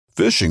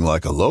Fishing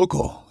like a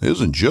local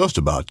isn't just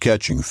about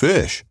catching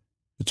fish.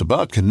 It's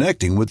about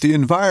connecting with the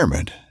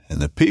environment and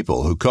the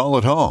people who call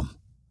it home.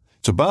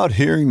 It's about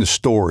hearing the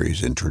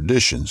stories and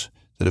traditions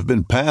that have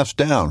been passed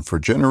down for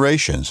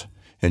generations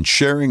and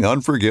sharing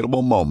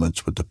unforgettable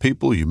moments with the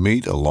people you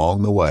meet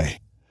along the way.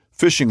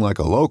 Fishing like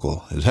a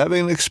local is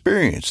having an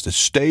experience that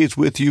stays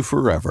with you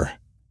forever.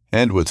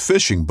 And with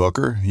Fishing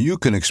Booker, you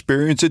can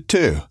experience it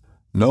too,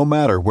 no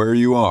matter where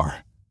you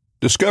are.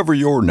 Discover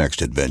your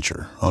next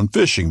adventure on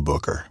Fishing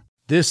Booker.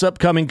 This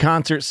upcoming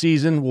concert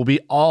season will be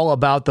all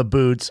about the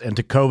boots, and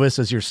Tecovas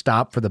is your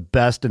stop for the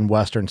best in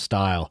Western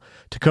style.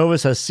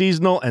 Tecovas has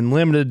seasonal and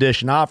limited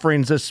edition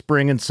offerings this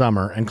spring and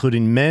summer,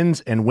 including men's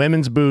and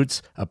women's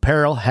boots,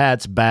 apparel,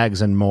 hats,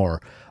 bags, and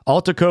more.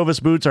 All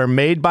Tecovas boots are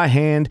made by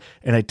hand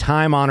in a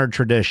time-honored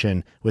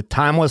tradition with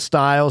timeless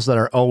styles that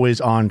are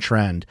always on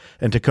trend.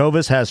 And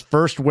Tecovas has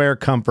first wear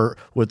comfort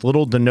with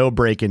little to no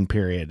break-in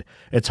period.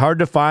 It's hard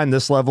to find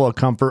this level of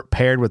comfort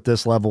paired with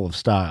this level of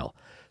style.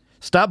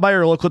 Stop by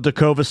your local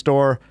Tecovas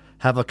store,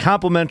 have a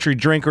complimentary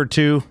drink or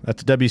two,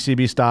 that's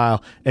WCB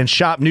style, and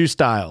shop new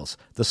styles.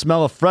 The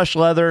smell of fresh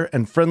leather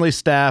and friendly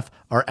staff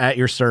are at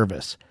your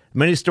service.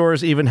 Many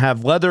stores even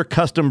have leather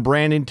custom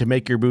branding to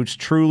make your boots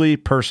truly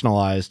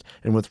personalized.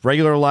 And with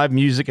regular live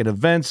music and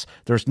events,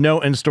 there's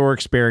no in-store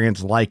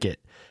experience like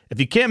it.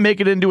 If you can't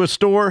make it into a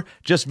store,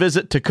 just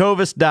visit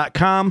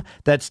tecovas.com.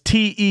 That's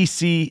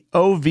TECOVAS.com.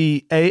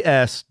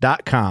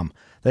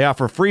 They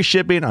offer free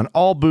shipping on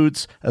all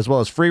boots, as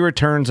well as free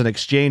returns and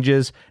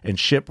exchanges, and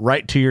ship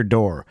right to your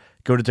door.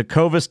 Go to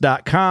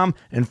tecovas.com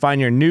and find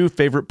your new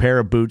favorite pair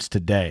of boots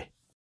today.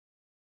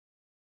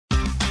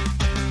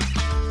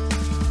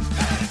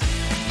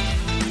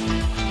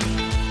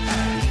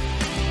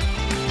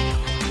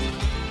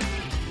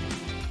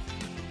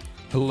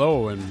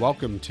 Hello and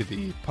welcome to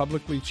the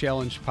Publicly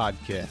Challenged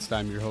Podcast.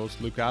 I'm your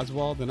host, Luke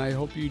Oswald, and I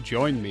hope you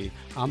join me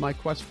on my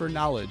quest for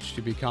knowledge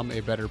to become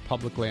a better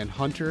public land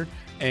hunter,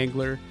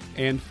 angler,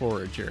 and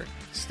forager.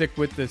 Stick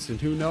with this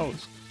and who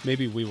knows,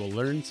 maybe we will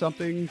learn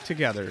something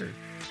together.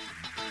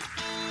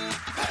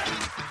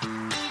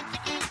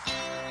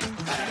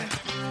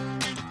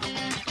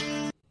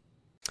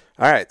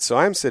 All right, so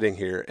I'm sitting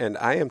here and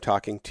I am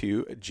talking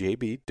to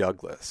JB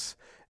Douglas.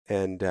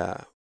 And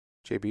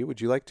JB,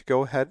 would you like to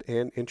go ahead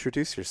and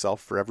introduce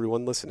yourself for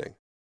everyone listening?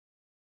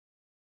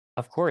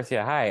 Of course,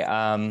 yeah.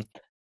 Hi,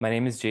 my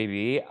name is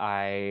JB.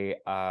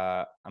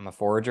 I'm a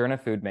forager and a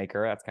food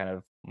maker. That's kind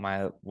of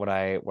what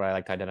I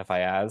like to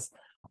identify as.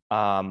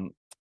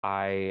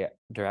 I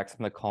direct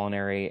some of the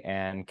culinary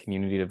and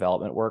community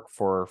development work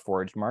for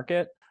Forage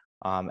Market,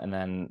 and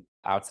then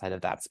outside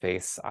of that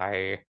space,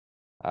 I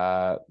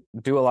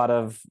do a lot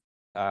of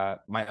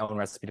my own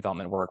recipe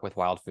development work with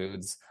Wild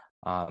Foods.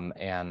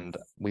 And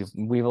we've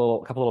a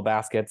couple little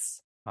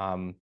baskets,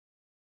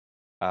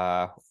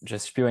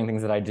 just spewing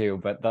things that I do,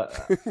 but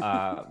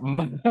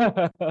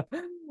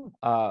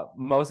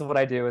most of what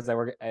I do is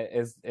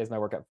is my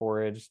work at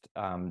Foraged,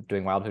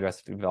 doing wild food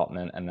recipe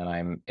development, and then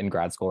I'm in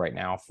grad school right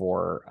now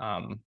for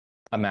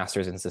a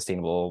master's in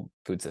sustainable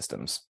food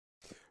systems.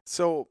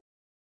 So,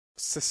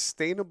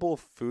 sustainable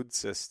food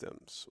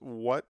systems,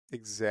 what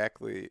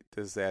exactly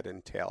does that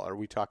entail? Are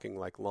we talking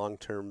like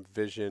long-term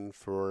vision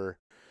for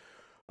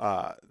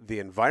the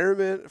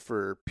environment,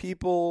 for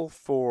people,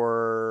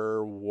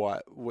 for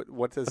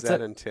what does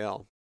that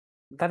entail?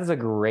 That is a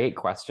great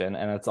question,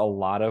 and it's a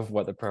lot of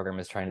what the program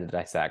is trying to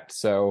dissect.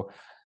 So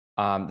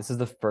this is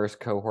the first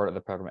cohort of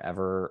the program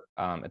ever.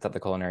 It's at the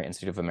Culinary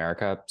Institute of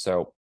America.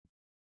 So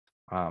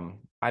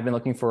I've been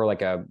looking for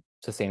like a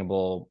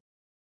sustainable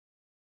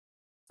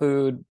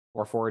food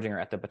or foraging or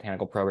at the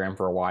botanical program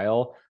for a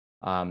while.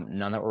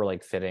 None that were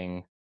like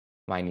fitting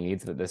my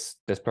needs. But this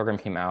program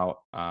came out,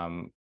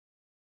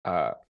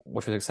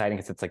 which was exciting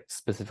because it's like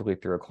specifically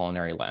through a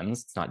culinary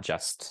lens. It's not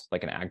just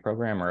like an ag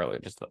program or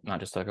not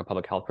just like a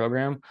public health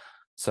program.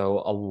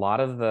 So a lot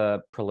of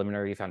the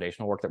preliminary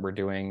foundational work that we're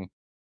doing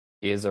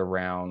is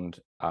around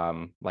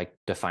like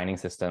defining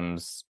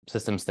systems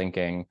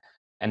thinking,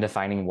 and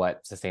defining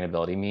what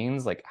sustainability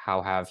means. Like,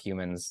 how have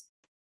humans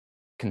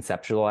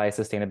conceptualized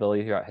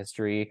sustainability throughout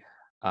history?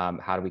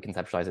 How do we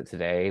conceptualize it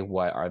today?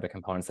 What are the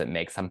components that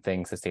make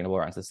something sustainable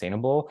or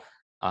unsustainable?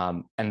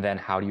 And then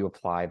how do you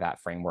apply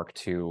that framework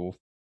to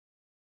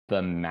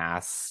the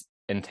mass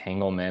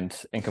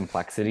entanglement and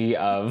complexity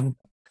of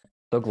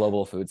the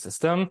global food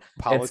system?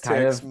 Politics, it's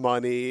kind of,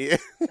 money.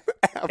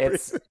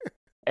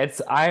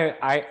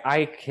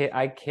 I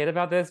kid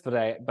about this,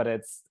 but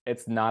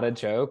it's not a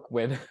joke.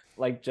 With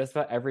like just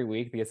about every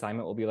week, the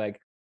assignment will be like,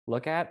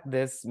 look at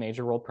this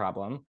major world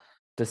problem,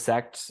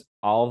 dissect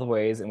all the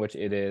ways in which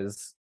it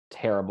is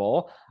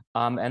terrible,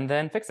 and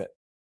then fix it.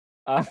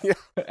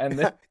 And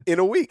then, in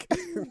a week.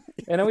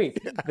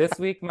 This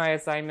week, my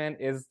assignment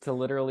is to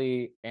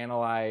literally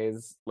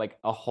analyze like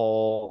a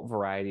whole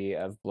variety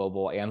of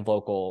global and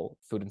local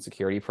food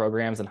insecurity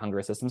programs and hunger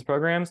assistance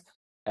programs,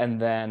 and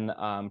then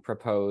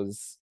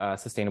propose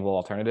sustainable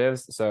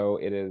alternatives. So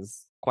it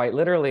is quite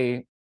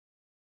literally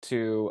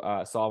to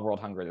solve world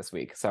hunger this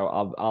week. So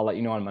I'll let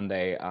you know on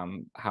Monday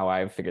how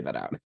I figured that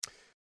out.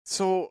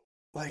 So,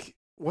 like,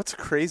 what's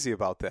crazy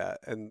about that?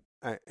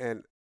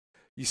 And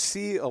you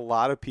see a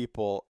lot of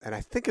people, and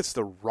I think it's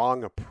the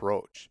wrong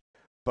approach,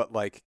 but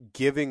like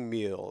giving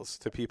meals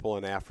to people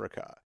in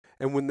Africa.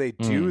 And when they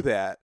do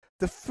that,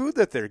 the food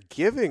that they're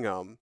giving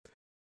them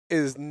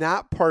is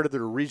not part of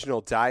their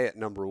regional diet,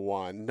 number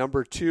one.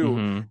 Number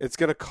two, it's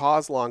going to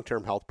cause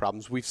long-term health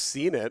problems. We've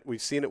seen it.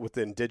 We've seen it with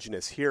the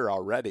indigenous here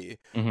already,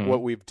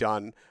 what we've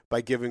done by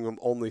giving them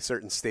only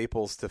certain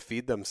staples to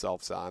feed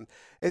themselves on.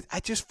 I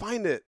just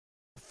find it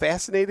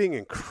fascinating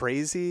and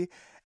crazy,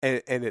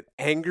 and it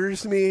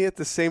angers me at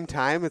the same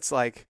time. It's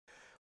like,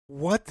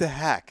 what the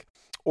heck?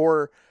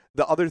 Or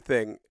the other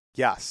thing,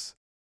 yes,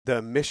 the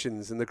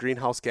emissions and the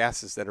greenhouse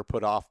gases that are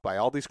put off by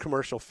all these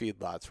commercial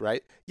feedlots,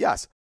 right?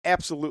 Yes,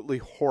 absolutely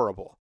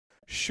horrible.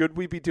 Should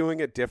we be doing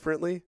it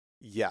differently?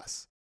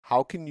 Yes.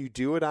 How can you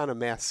do it on a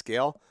mass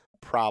scale?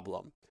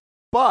 Problem.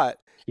 But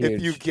Huge.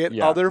 if you get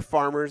other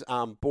farmers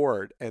on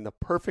board, and the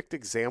perfect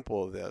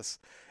example of this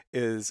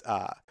is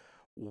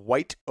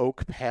White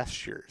Oak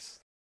Pastures.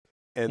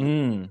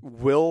 And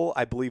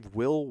I believe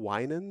Will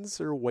Winans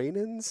or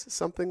Wainans,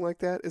 something like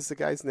that is the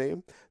guy's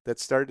name that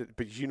started,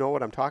 but you know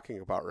what I'm talking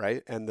about,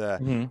 right? And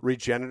the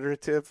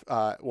regenerative,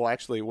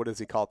 actually, what does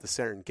he call it? The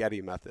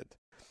Serengeti method,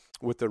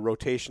 with the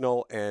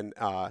rotational and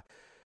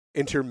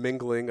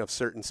intermingling of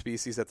certain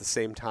species at the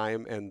same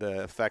time, and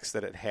the effects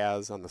that it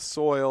has on the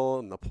soil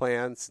and the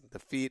plants, the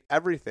feed,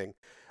 everything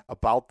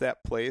about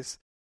that place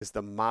is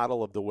the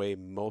model of the way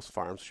most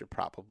farms should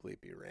probably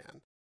be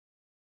ran.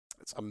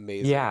 It's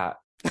amazing. Yeah.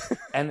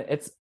 And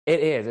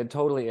it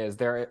totally is.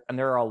 There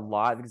are a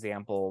lot of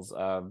examples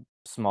of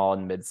small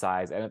and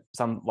mid-size and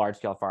some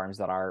large-scale farms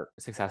that are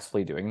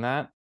successfully doing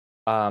that.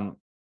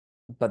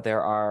 But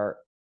there are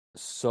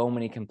so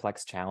many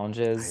complex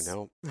challenges. I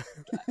know.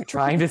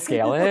 Trying to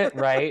scale it,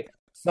 right?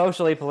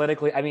 Socially,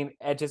 politically. I mean,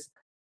 it just,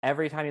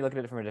 every time you look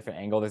at it from a different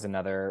angle, there's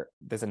another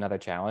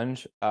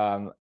challenge.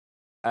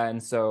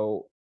 And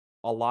so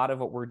a lot of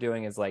what we're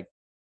doing is like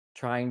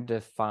trying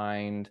to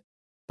find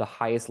the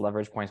highest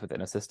leverage points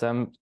within a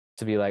system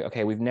to be like,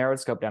 okay, we've narrowed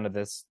scope down to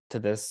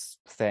this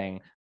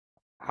thing.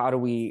 How do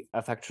we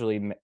effectually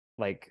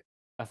make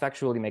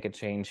a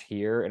change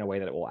here in a way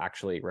that it will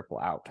actually ripple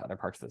out to other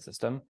parts of the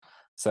system?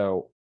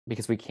 So,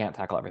 because we can't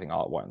tackle everything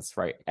all at once,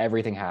 right?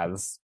 Everything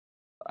has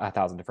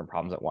 1,000 different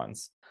problems at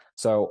once.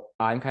 So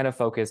I'm kind of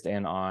focused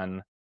in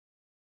on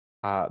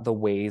the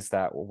ways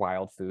that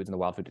wild foods and the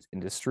wild food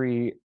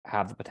industry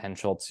have the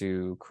potential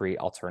to create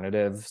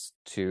alternatives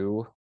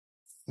to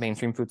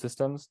mainstream food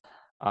systems,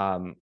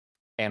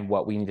 and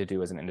what we need to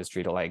do as an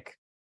industry to like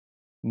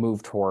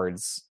move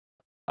towards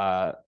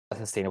a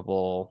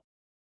sustainable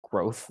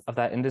growth of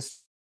that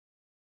industry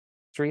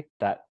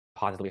that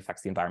positively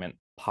affects the environment,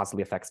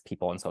 positively affects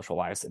people and social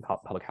lives and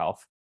public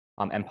health,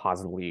 and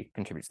positively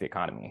contributes to the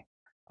economy.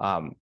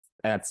 And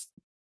that's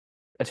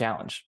a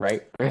challenge,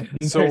 right?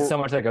 So, there's so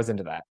much that goes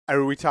into that.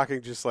 Are we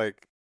talking just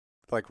like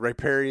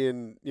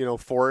riparian,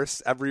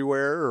 forests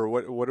everywhere, or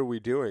what are we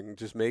doing?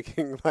 Just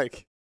making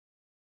like...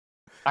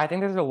 I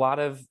think there's a lot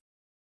of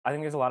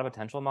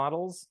potential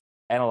models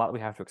and a lot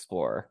we have to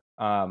explore.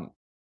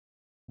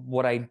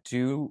 What I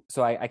do,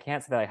 so I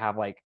can't say that I have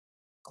like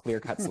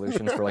clear-cut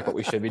solutions for like what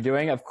we should be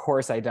doing. Of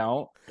course I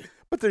don't.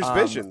 But there's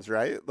visions,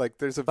 right? Like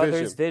there's a vision. But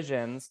there's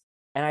visions.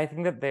 And I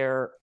think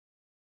that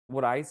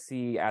what I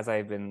see as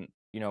I've been,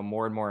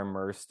 more and more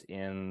immersed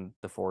in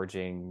the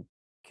foraging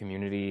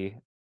community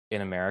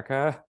in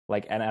America,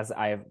 like, and as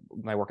I have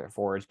my work at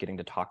Forage, getting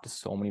to talk to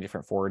so many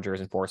different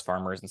foragers and forest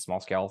farmers and small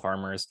scale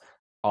farmers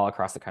all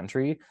across the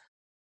country,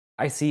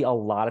 I see a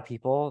lot of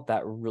people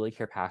that really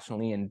care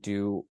passionately and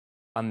do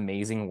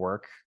amazing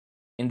work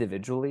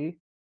individually.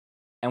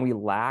 And we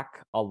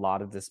lack a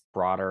lot of this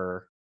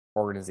broader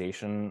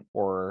organization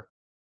or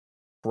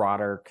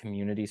broader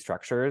community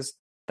structures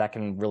that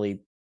can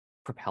really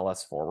propel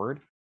us forward.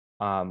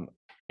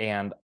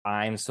 And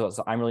I'm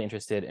really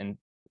interested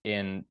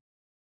in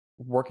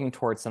working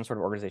towards some sort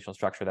of organizational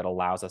structure that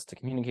allows us to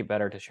communicate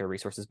better, to share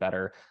resources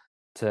better,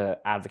 to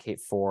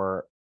advocate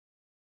for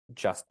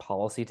just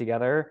policy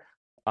together,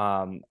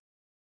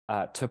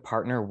 to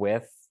partner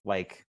with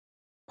like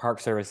park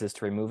services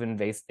to remove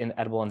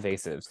inedible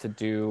invasives, to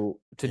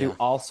do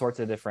all sorts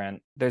of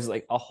different. There's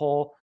like a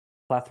whole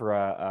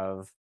plethora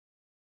of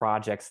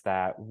projects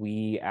that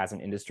we as an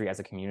industry, as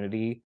a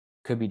community,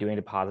 could be doing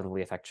to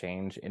positively affect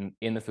change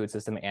in the food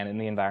system and in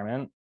the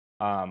environment.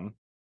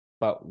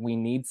 But we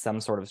need some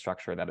sort of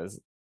structure that is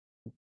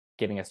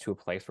getting us to a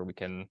place where we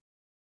can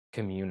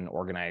commune and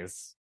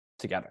organize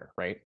together,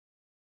 right?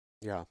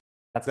 Yeah.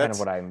 That's kind of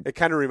what it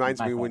kind of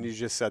reminds me when you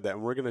just said that,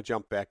 and we're going to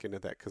jump back into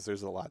that because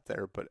there's a lot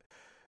there, but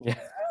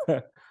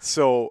yeah.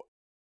 So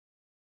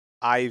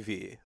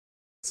Ivy,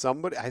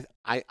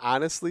 I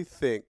honestly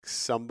think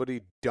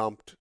somebody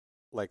dumped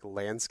like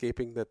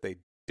landscaping that they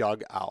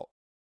dug out,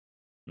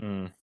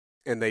 and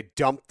they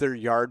dumped their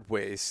yard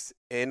waste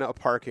in a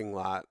parking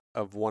lot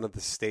of one of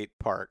the state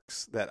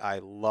parks that I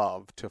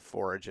love to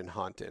forage and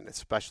hunt in,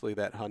 especially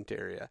that hunt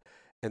area.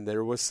 And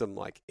there was some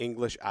like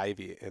English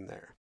ivy in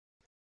there.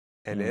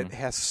 And it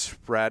has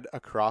spread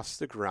across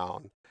the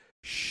ground,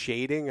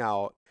 shading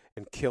out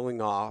and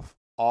killing off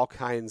all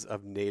kinds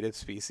of native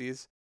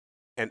species.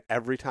 And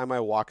every time I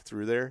walk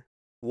through there,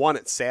 one,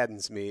 it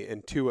saddens me,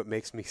 and two, it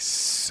makes me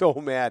so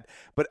mad.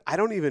 But I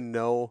don't even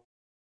know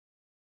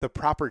the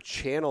proper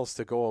channels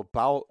to go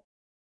about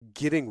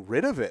getting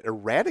rid of it,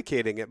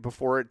 eradicating it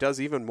before it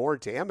does even more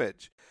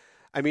damage.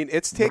 I mean,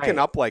 it's taken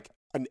up like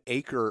an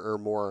acre or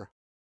more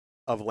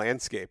of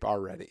landscape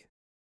already.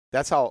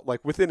 That's how,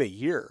 like, within a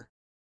year.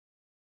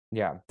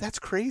 Yeah. That's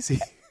crazy.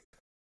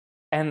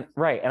 And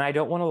and I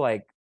don't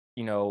want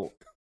to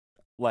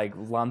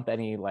lump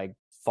any like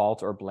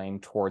fault or blame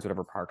towards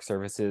whatever park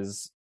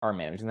services are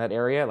managing that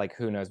area. Like,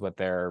 who knows what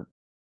their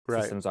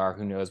systems are,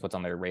 who knows what's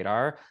on their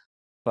radar.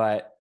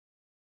 But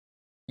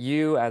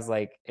you as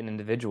like an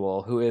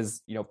individual who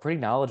is, pretty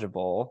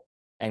knowledgeable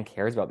and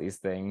cares about these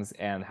things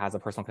and has a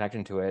personal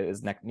connection to it,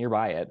 is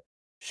nearby it,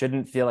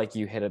 shouldn't feel like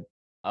you hit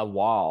a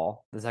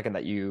wall the second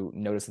that you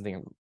notice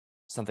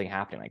something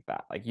happening like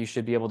that. Like, you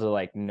should be able to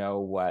like know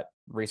what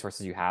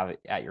resources you have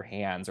at your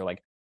hands, or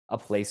like a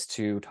place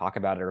to talk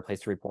about it, or a place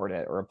to report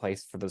it, or a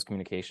place for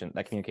communication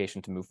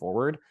to move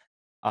forward.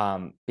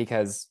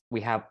 Because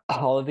we have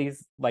all of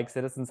these like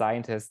citizen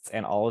scientists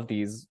and all of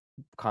these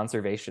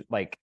conservation,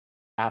 like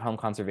at-home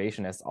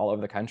conservationists all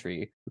over the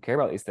country who care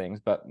about these things,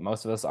 but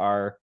most of us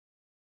are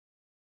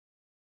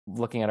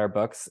looking at our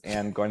books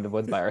and going to the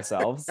woods by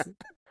ourselves.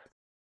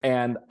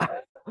 And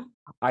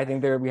I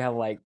think we have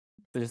like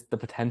just the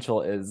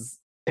potential is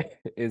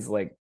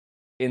like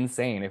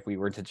insane if we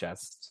were to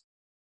just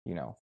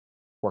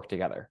work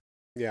together.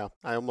 Yeah,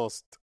 I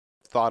almost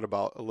thought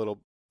about a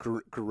little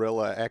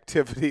guerrilla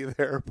activity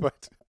there,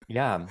 but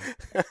yeah.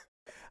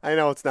 I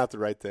know it's not the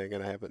right thing,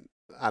 and I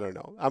don't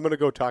know. I'm going to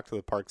go talk to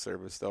the Park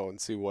Service, though, and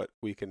see what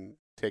we can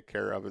take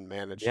care of and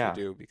manage to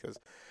do, because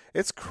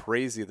it's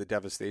crazy the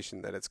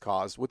devastation that it's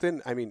caused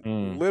within,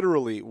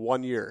 literally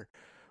 1 year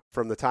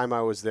from the time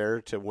I was there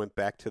to went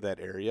back to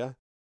that area.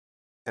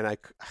 And I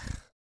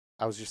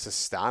was just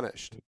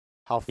astonished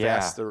how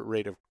fast the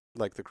rate of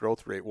the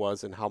growth rate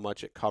was and how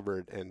much it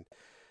covered. And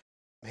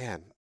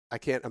man, I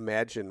can't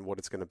imagine what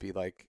it's going to be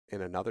like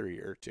in another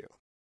year or two.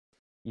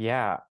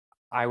 Yeah.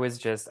 I was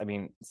just,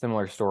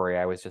 similar story.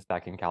 I was just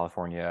back in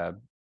California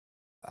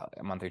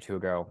a month or two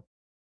ago,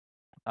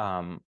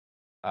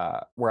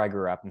 where I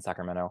grew up in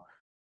Sacramento.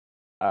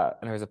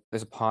 And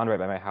there's a pond right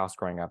by my house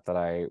growing up that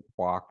I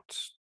walked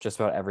just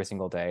about every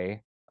single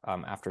day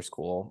after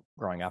school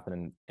growing up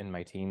and in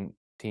my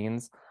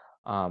teens.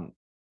 And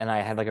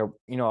I had like a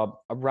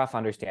rough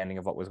understanding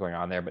of what was going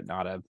on there, but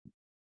not as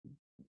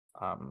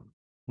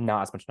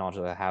much knowledge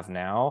as I have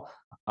now.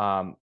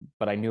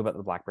 But I knew about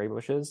the blackberry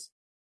bushes.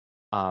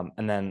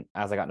 And then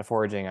as I got into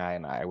foraging,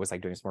 I was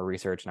like doing some more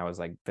research, and I was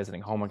like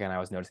visiting home again. I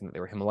was noticing that they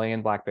were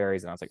Himalayan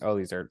blackberries, and I was like, oh,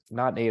 these are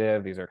not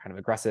native. These are kind of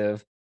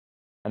aggressive.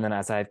 And then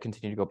as I've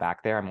continued to go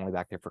back there, I'm only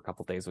back there for a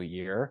couple days a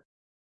year.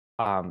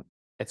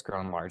 It's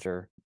grown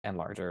larger and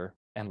larger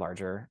and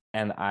larger.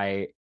 And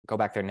I go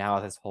back there now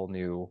with this whole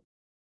new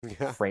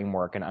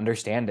framework and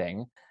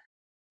understanding.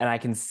 And I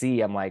can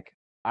see, I'm like,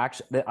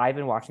 actually, I've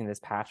been watching this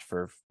patch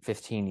for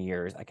 15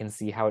 years. I can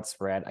see how it's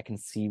spread. I can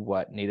see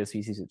what native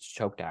species it's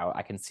choked out.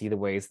 I can see the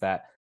ways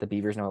that the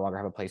beavers no longer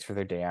have a place for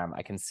their dam.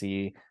 I can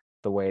see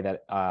the way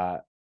that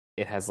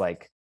it has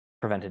like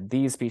prevented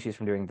these species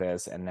from doing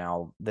this, and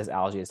now this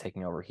algae is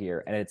taking over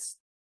here. And it's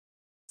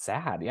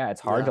sad. Yeah,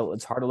 it's hard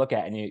to look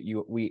at. And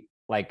we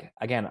like,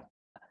 again,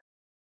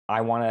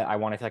 I want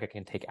to feel like I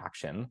can take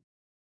action.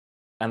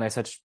 And there's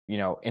such,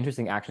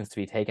 interesting actions to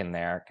be taken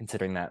there,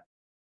 considering that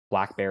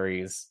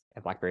blackberries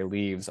and blackberry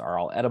leaves are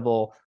all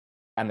edible,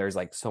 and there's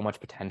like so much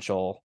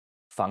potential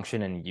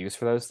function and use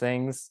for those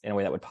things in a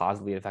way that would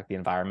positively affect the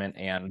environment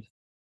and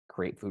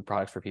create food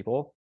products for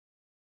people.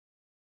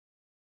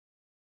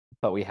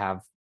 But we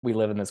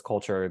live in this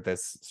culture,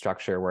 this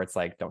structure where it's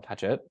like, don't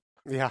touch it.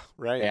 Yeah,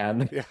 right.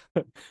 And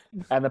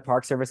and the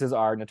park services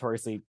are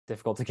notoriously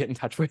difficult to get in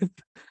touch with,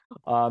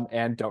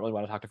 and don't really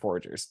want to talk to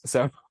foragers.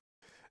 So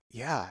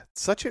yeah,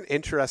 such an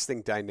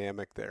interesting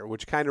dynamic there,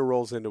 which kind of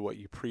rolls into what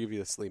you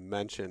previously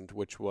mentioned,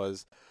 which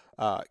was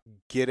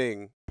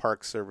getting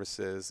park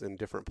services in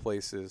different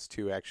places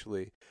to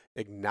actually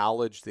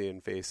acknowledge the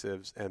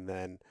invasives and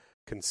then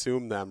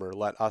consume them, or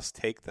let us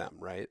take them,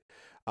 right?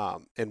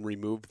 And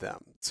remove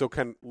them. So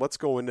let's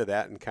go into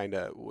that and kind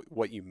of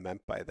what you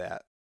meant by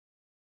that.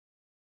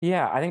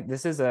 Yeah, I think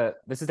this is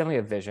definitely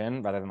a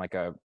vision rather than like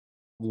a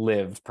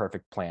lived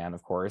perfect plan,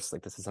 of course.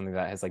 Like, this is something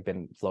that has like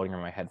been floating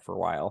around my head for a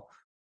while.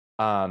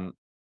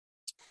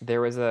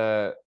 There was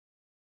there's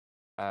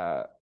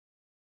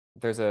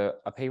a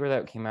paper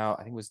that came out,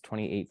 I think it was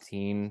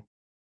 2018,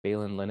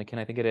 Balin Linnekin,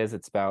 I think it is.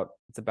 It's about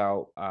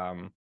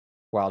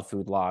wild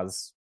food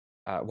laws,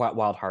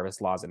 wild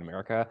harvest laws in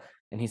America.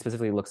 And he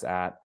specifically looks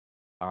at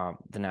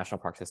the national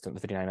park system, the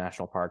 59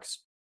 national parks,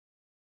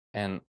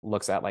 and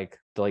looks at like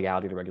the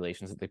legality of the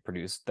regulations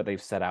that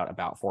they've set out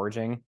about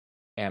foraging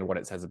and what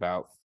it says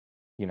about,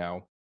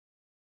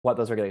 what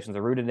those regulations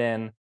are rooted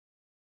in.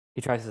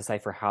 He tries to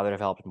decipher how they're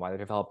developed and why they're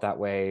developed that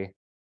way,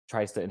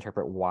 tries to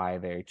interpret why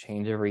they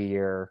change every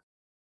year.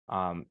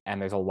 And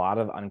there's a lot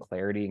of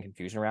unclarity and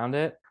confusion around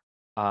it.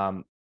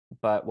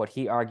 But what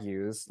he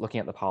argues, looking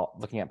at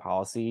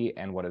policy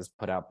and what is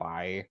put out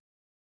by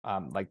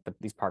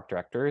these park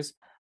directors,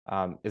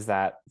 is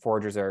that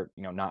foragers are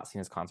not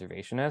seen as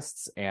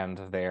conservationists, and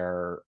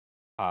they're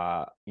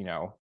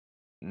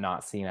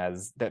not seen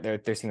as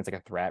they're seen as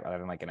like a threat rather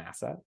than like an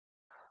asset.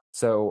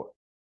 So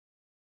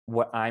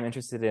what I'm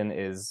interested in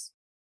is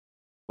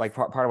part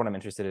of what I'm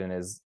interested in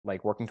is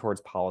like working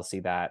towards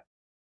policy that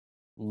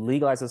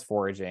legalizes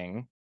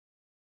foraging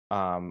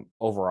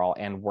overall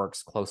and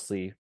works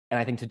closely. And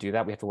I think to do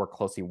that, we have to work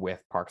closely with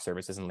park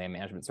services and land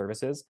management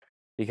services,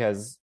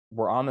 because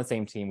we're on the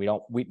same team.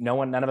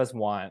 None of us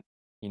want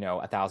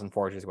 1,000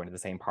 foragers going to the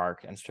same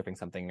park and stripping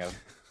something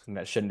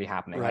that shouldn't be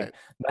happening. Right.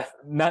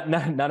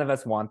 None of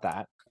us want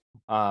that.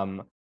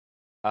 But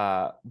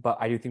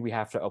I do think we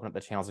have to open up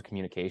the channels of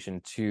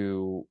communication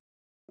to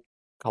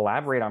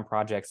collaborate on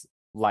projects.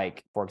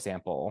 Like, for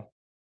example,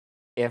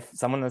 if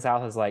someone in the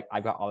South is like,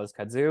 I've got all this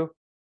kudzu,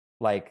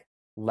 like,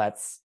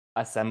 let's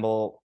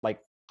assemble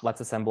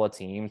a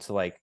team to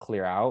like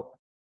clear out.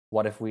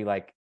 What if we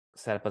like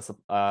set up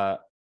a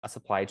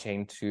supply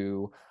chain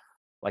to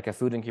like a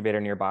food incubator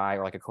nearby,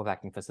 or like a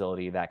co-packing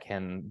facility that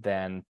can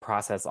then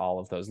process all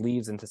of those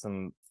leaves into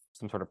some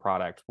sort of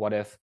product? What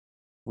if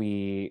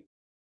we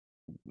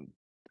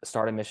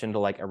start a mission to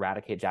like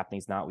eradicate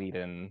Japanese knotweed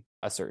in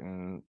a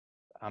certain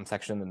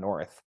section in the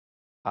north?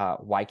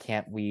 Why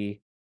can't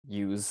we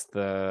use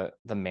the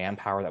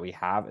manpower that we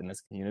have in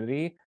this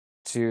community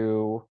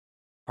to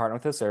partner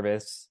with the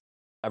service,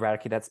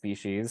 eradicate that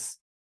species,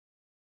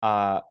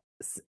 turn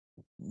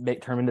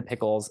them into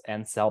pickles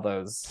and sell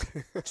those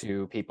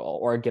to people,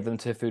 or give them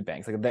to food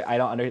banks?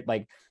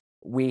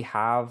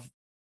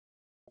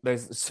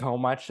 There's so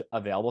much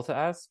available to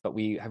us, but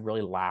we have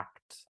really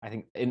lacked, I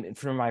think,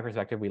 from my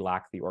perspective, we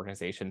lack the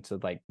organization to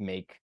like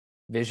make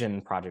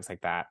vision projects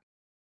like that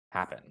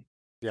happen.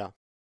 Yeah.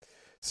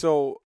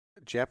 So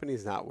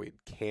Japanese knotweed,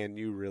 can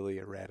you really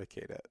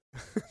eradicate it?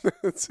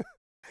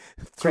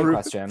 Great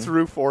question.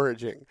 Through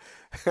foraging.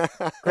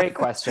 Great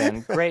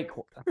question. Great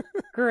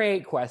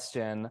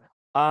question.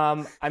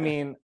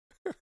 Obviously,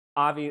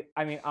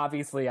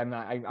 I'm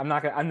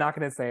not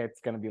gonna say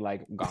it's gonna be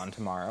like gone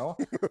tomorrow.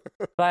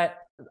 But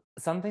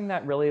something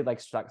that really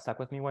like stuck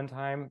with me one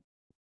time,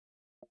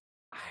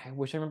 I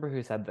wish I remember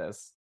who said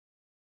this,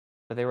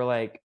 but they were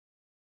like,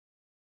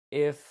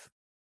 if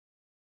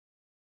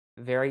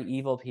very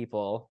evil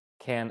people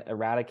can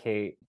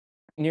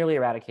nearly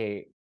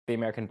eradicate the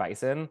American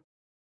bison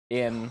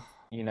in,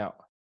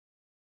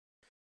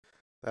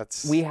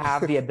 we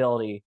have the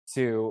ability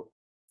to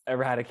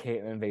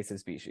eradicate an invasive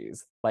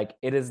species. Like,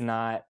 it is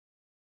not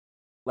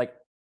like,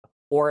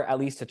 or at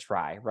least to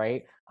try,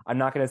 right? I'm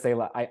not going to say,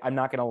 I'm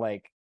not going to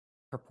like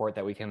purport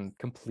that we can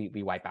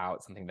completely wipe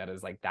out something that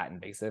is like that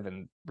invasive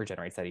and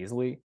regenerates that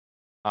easily.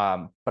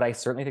 But I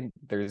certainly think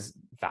there's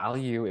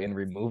value in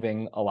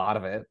removing a lot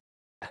of it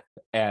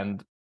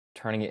and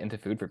turning it into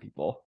food for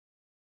people.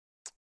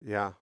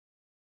 Yeah,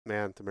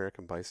 man, the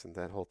American bison,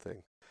 that whole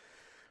thing.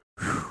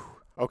 Whew.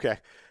 Okay.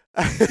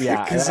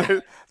 Yeah,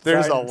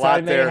 there's a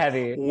lot there.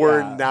 Heavy.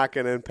 We're not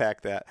going to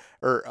unpack that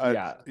or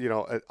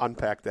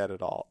unpack that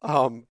at all.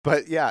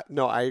 But yeah,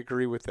 no, I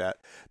agree with that.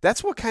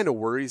 That's what kind of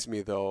worries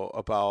me though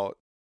about,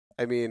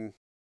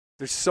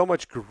 there's so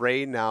much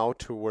gray now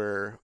to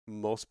where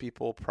most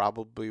people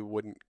probably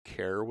wouldn't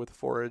care with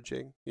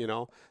foraging.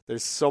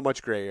 There's so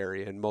much gray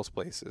area in most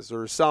places,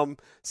 or some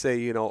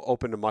say,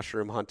 open to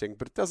mushroom hunting,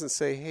 but it doesn't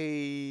say, hey,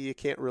 you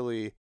can't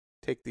really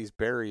take these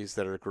berries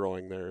that are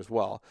growing there as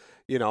well.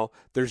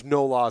 There's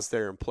no laws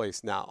there in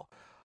place now.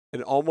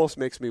 It almost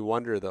makes me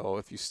wonder though,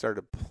 if you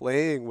started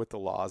playing with the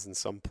laws in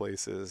some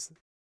places,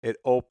 it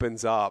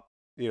opens up,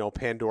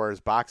 Pandora's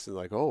box, and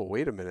like, oh,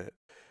 wait a minute.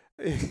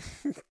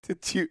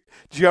 Did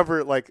you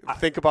ever like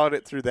think about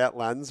it through that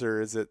lens,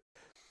 or is it?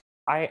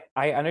 I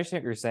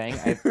understand what you're saying.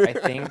 I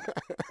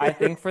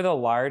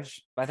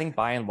think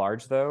by and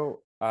large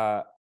though,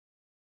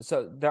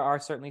 so there are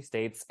certainly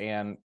states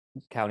and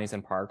counties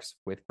and parks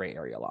with gray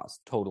area laws.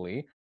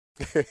 Totally.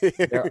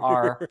 There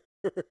are,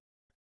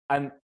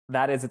 and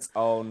that is its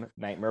own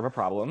nightmare of a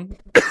problem.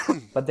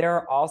 But there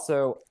are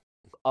also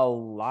a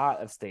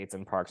lot of states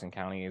and parks and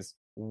counties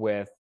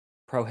with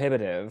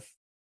prohibitive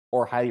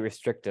or highly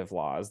restrictive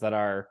laws that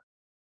are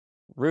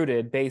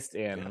based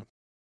in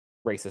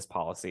racist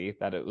policy,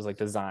 that it was like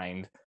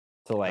designed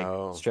to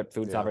like strip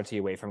food sovereignty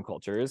away from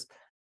cultures,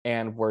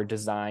 and were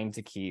designed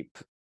to keep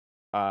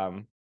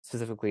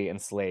specifically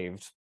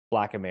enslaved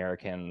Black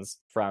Americans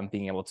from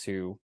being able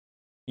to,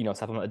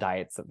 supplement the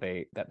diets that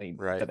they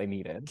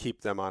needed. Keep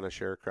them on a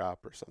sharecrop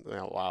or something.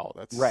 Oh, wow,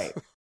 that's right.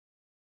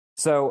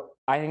 So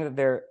I think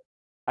that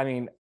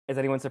is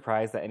anyone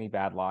surprised that any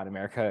bad law in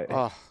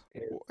America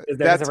is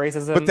there as a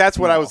racism? But that's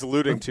what I was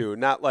alluding to.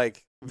 Not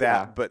like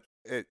that, but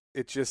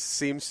it just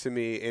seems to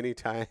me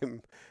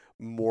anytime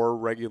more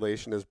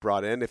regulation is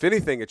brought in. If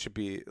anything, it should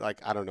be like,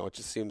 I don't know, it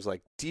just seems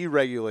like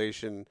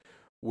deregulation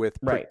with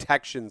Right.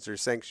 protections or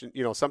sanction,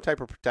 some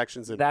type of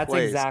protections in That's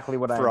place exactly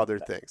what for I'm. other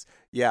things.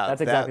 Yeah,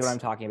 That's exactly what I'm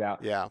talking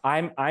about. Yeah,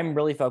 I'm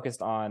really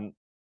focused on.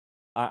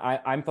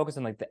 I'm focused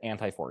on like the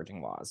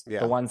anti-foraging laws, Yeah.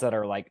 the ones that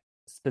are like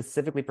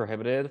specifically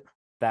prohibited,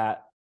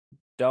 that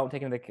don't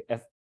take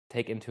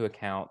into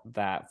account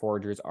that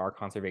foragers are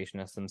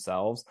conservationists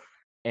themselves,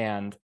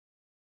 and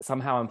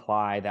somehow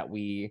imply that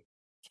we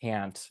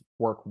can't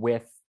work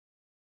with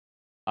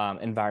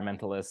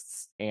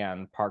environmentalists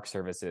and park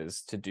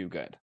services to do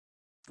good.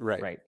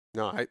 right. Right.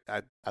 No,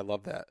 I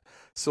love that.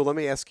 So let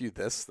me ask you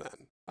this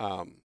then.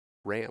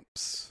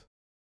 Ramps.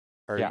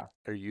 Yeah.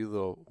 Are you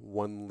the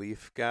one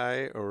leaf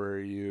guy, or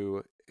are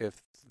you,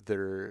 if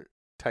they're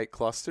tight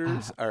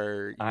clusters,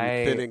 are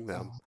you thinning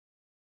them?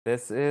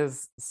 This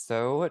is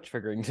so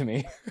triggering to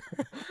me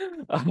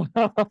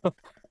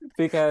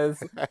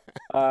because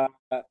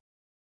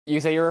you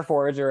say you're a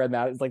forager, and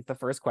that is like the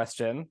first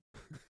question.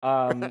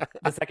 The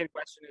second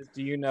question is,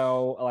 do you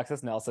know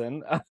Alexis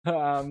Nelson?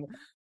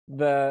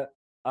 The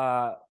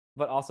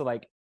but also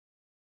like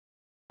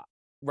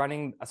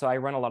running. So I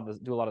run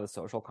do a lot of the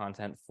social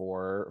content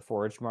for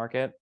Forage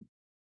Market,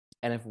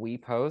 and if we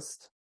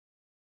post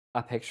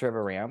a picture of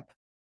a ramp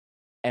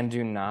and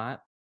do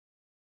not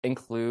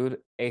include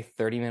a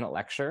 30-minute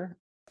lecture,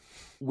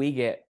 we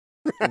get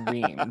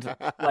reamed.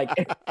 Like,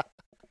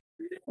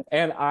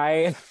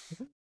 and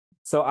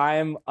so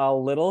I'm a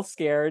little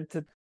scared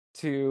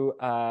to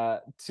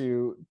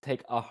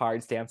take a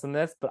hard stance on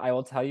this, but I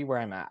will tell you where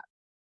I'm at.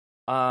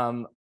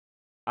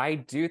 I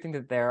do think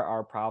that there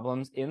are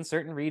problems in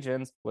certain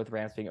regions with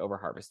ramps being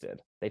overharvested.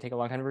 They take a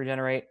long time to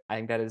regenerate. I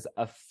think that is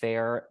a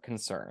fair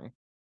concern.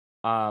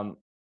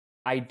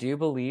 I do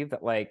believe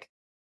that like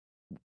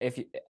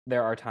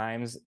there are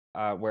times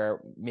where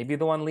maybe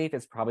the one leaf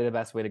is probably the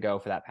best way to go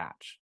for that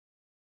patch,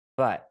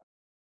 but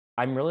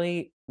I'm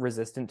really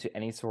resistant to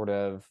any sort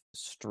of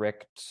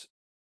strict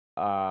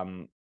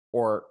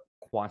or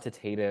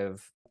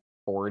quantitative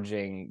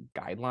foraging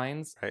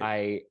guidelines.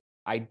 Right.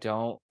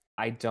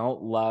 I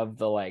don't love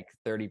the like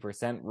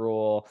 30%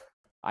 rule.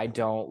 I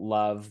don't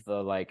love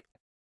the like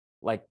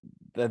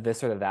the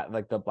this or that,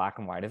 like the black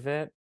and white of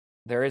it.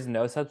 There is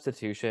no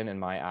substitution in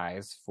my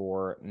eyes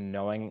for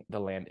knowing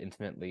the land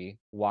intimately,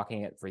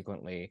 walking it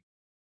frequently,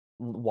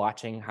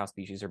 watching how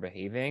species are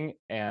behaving,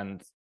 and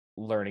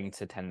learning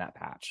to tend that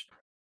patch.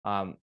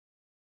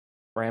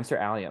 Ramps are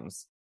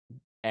alliums,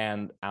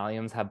 and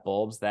alliums have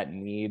bulbs that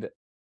need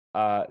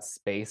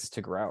space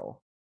to grow.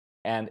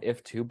 And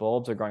if two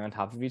bulbs are growing on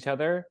top of each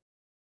other,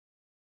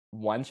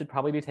 one should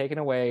probably be taken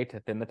away to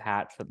thin the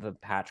patch so the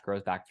patch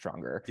grows back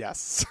stronger.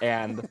 Yes.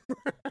 And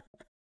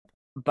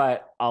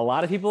but a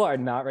lot of people are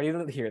not ready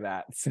to hear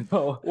that.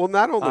 So well,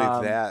 not only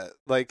that,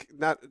 like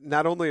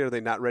not only are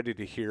they not ready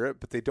to hear it,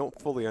 but they don't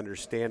fully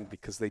understand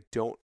because they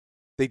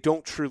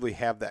don't truly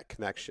have that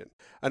connection.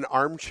 An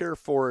armchair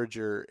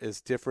forager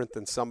is different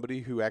than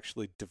somebody who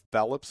actually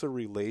develops a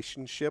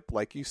relationship,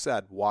 like you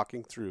said,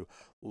 walking through,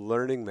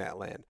 learning that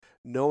land,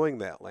 knowing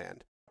that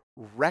land,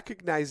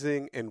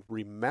 recognizing and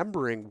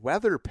remembering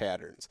weather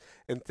patterns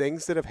and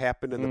things that have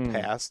happened in the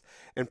past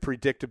and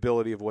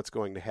predictability of what's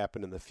going to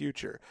happen in the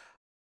future.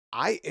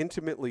 I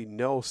intimately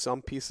know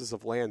some pieces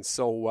of land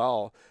so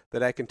well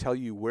that I can tell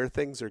you where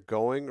things are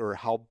going or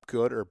how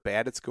good or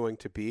bad it's going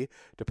to be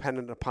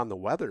dependent upon the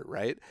weather,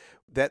 right?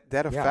 That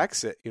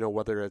affects it,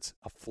 whether it's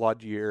a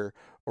flood year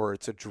or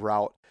it's a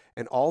drought,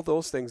 and all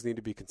those things need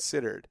to be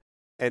considered.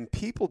 And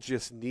people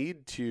just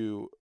need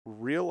to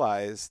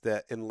realize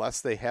that unless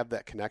they have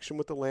that connection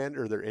with the land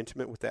or they're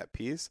intimate with that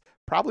piece,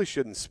 probably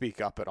shouldn't speak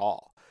up at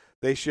all.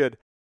 They should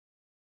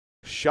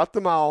shut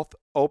the mouth,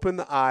 open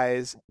the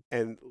eyes,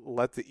 and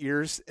let the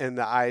ears and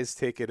the eyes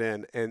take it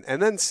in, and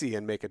then see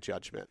and make a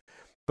judgment.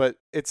 But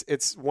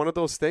it's one of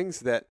those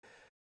things that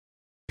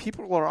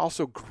people are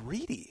also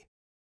greedy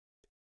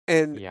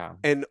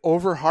and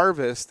over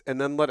harvest and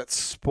then let it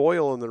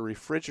spoil in the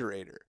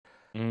refrigerator.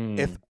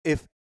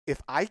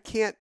 If I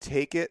can't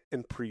take it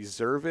and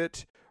preserve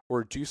it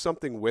or do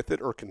something with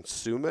it or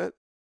consume it,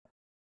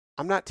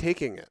 I'm not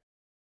taking it.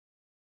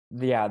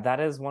 Yeah, that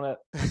is one of,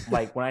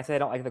 like, when I say I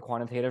don't like the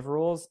quantitative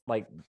rules,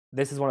 like,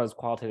 this is one of those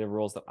qualitative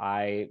rules that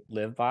I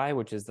live by,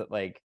 which is that,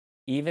 like,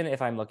 even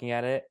if I'm looking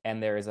at it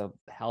and there is a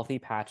healthy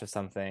patch of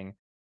something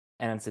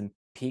and it's in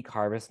peak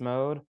harvest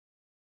mode,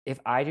 if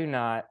I do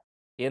not,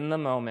 in the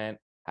moment,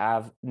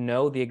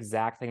 know the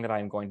exact thing that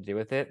I'm going to do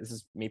with it, this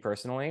is me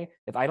personally,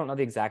 if I don't know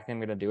the exact thing I'm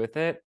going to do with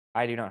it,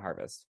 I do not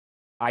harvest.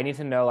 I need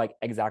to know, like,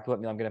 exactly what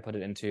meal I'm going to put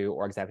it into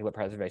or exactly what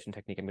preservation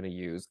technique I'm going to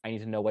use. I need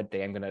to know what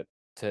day I'm going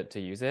to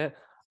use it.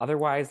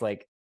 Otherwise,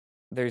 like,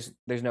 there's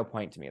no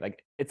point to me.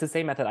 Like, it's the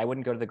same method. I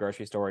wouldn't go to the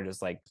grocery store and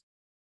just like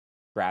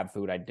grab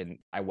food I didn't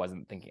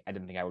think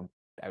I would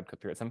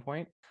cook through at some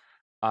point.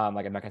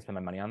 Like, I'm not gonna spend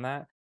my money on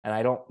that, and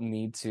I don't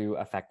need to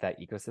affect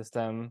that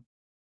ecosystem.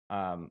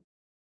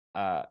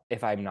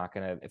 If I'm not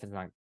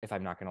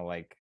gonna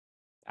like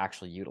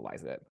actually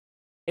utilize it.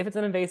 If it's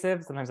an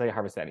invasive, sometimes I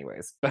harvest it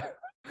anyways.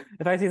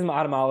 if I see some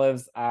autumn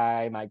olives,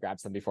 I might grab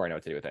some before I know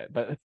what to do with it.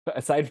 But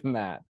aside from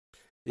that,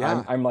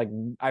 Yeah.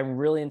 I'm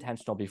really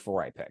intentional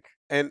before I pick.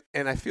 And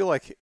I feel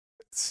like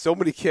so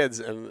many kids,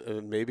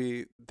 and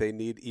maybe they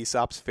need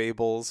Aesop's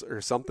fables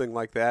or something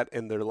like that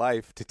in their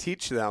life to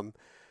teach them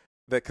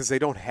that, because they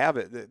don't have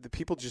it. The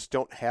people just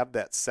don't have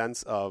that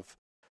sense of,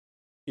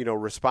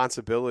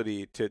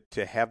 responsibility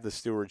to have the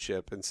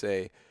stewardship and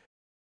say,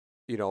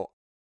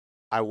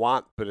 I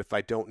want, but if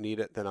I don't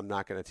need it, then I'm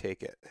not going to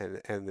take it.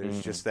 And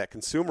there's just that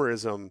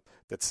consumerism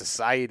that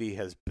society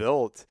has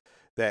built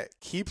that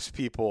keeps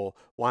people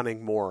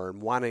wanting more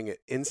and wanting it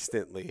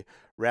instantly,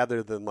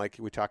 rather than, like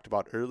we talked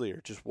about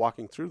earlier, just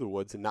walking through the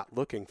woods and not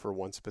looking for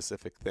one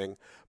specific thing,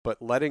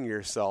 but letting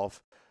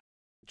yourself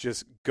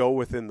just go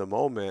within the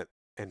moment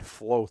and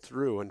flow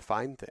through and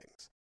find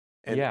things.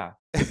 And yeah.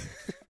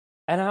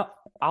 And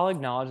I'll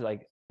acknowledge,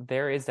 like,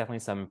 there is definitely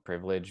some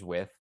privilege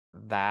with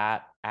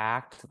that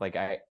act.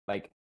 I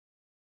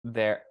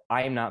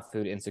am not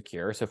food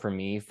insecure, so for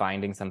me,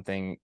 finding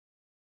something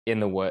in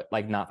the wood,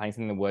 like not finding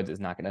something in the woods, is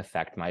not going to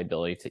affect my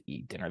ability to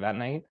eat dinner that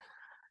night.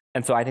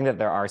 And so I think that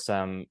there are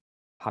some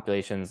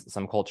populations,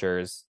 some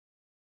cultures,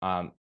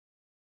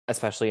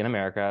 especially in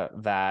America,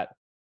 that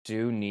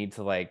do need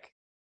to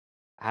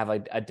have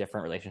a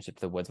different relationship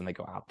to the woods when they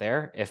go out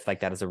there, if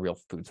that is a real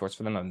food source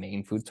for them, a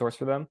main food source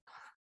for them.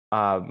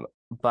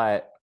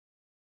 But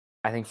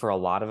I think for a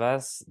lot of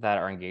us that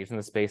are engaged in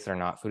the space that are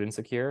not food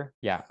insecure,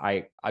 yeah,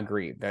 I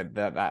agree that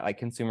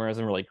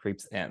consumerism really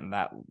creeps in,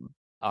 that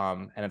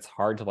and it's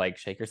hard to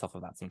shake yourself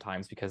of that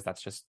sometimes, because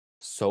that's just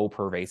so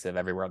pervasive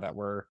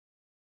everywhere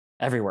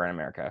in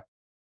America,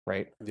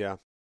 right? Yeah.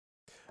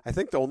 I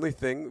think the only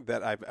thing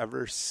that I've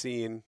ever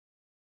seen,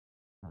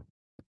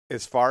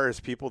 as far as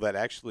people that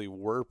actually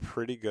were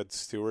pretty good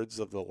stewards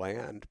of the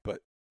land,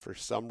 but for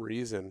some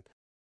reason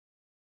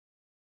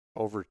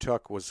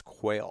overtook, was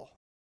quail.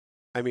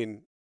 I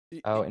mean,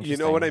 you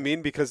know what I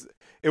mean? Because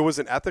it was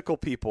an ethical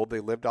people. They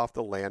lived off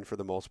the land for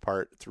the most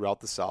part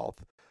throughout the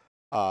South,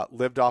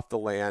 lived off the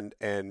land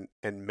and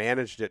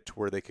managed it to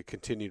where they could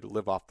continue to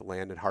live off the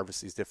land and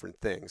harvest these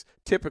different things.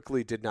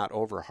 Typically did not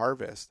over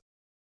harvest.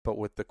 But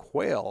with the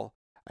quail,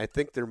 I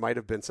think there might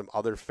have been some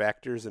other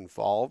factors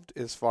involved,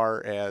 as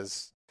far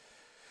as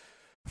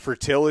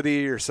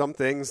fertility or some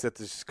things, that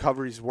the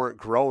discoveries weren't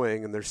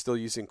growing, and they're still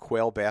using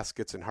quail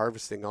baskets and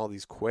harvesting all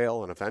these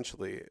quail, and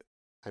eventually,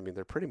 I mean,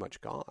 they're pretty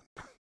much gone.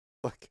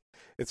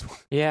 It's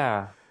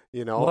yeah,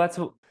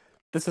 well,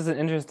 this is an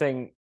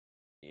interesting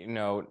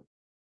thing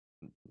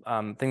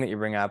that you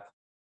bring up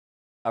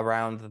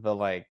around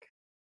the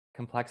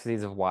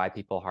complexities of why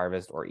people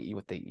harvest or eat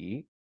what they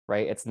eat,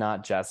 right? It's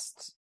not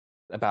just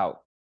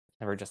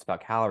never just about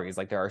calories.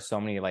 There are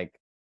so many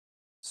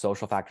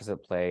social factors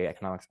at play,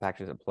 economic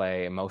factors at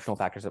play, emotional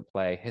factors at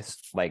play,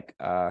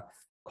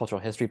 cultural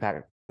history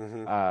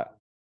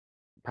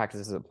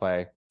practices at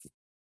play,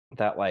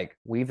 that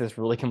weave this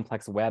really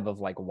complex web of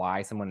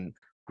why someone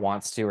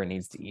wants to or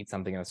needs to eat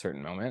something in a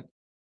certain moment.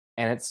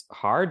 And it's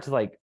hard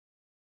to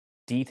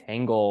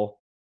detangle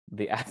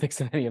the ethics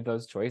of any of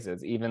those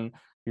choices. Even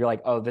you're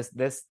oh, this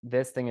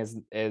thing is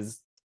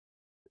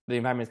the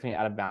environment is getting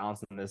out of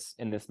balance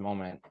in this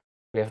moment.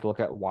 We have to look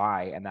at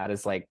why, and that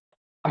is a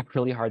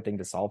really hard thing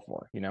to solve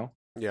for,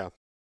 Yeah.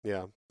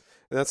 And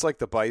that's like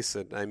the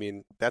bison. I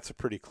mean, that's a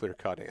pretty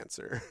clear-cut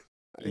answer.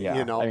 Yeah,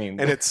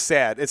 and it's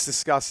sad. It's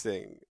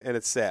disgusting, and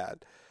it's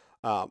sad.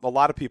 A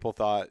lot of people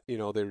thought, they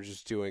were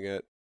just doing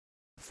it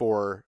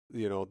for,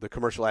 the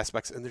commercial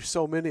aspects, and there's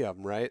so many of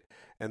them, right?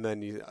 And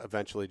then you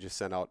eventually just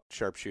send out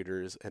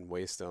sharpshooters and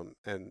waste them,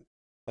 and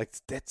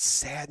that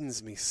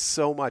saddens me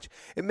so much.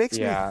 It makes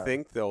me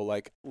think,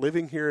 though,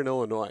 living here in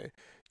Illinois,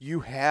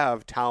 you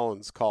have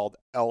towns called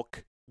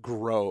Elk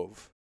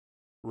Grove,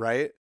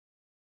 right?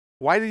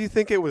 Why do you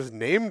think it was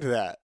named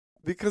that?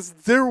 Because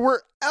there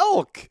were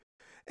elk,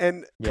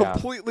 and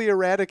completely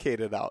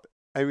eradicated out.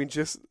 I mean,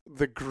 just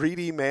the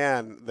greedy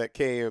man that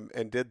came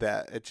and did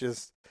that.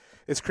 It's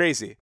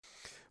crazy.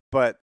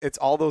 But it's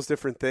all those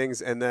different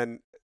things. And then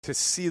to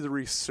see the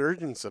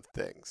resurgence of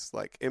things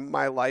in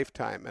my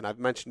lifetime, and I've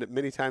mentioned it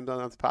many times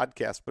on the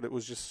podcast, but it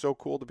was just so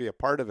cool to be a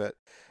part of it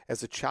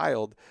as a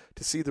child,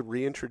 to see the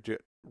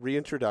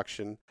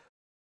reintroduction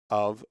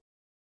of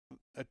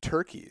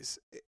turkeys,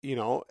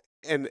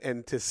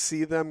 and to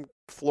see them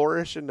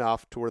flourish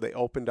enough to where they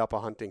opened up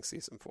a hunting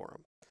season for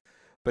them.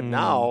 But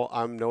now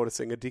I'm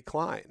noticing a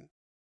decline,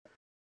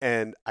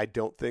 and I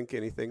don't think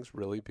anything's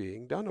really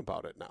being done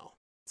about it now.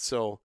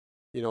 So,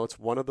 it's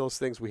one of those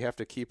things we have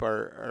to keep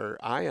our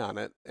eye on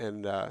it.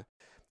 And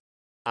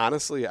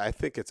honestly, I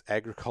think it's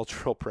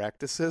agricultural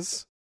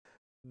practices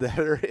that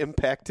are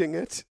impacting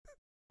it.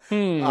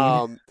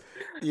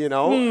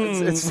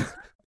 It's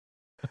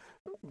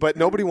but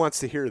nobody wants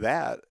to hear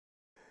that.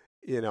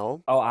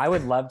 Oh, I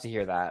would love to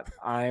hear that.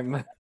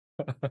 I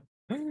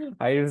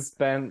just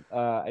did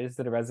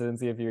a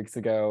residency a few weeks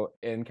ago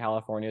in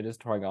California,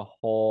 just touring a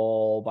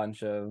whole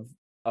bunch of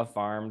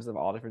farms of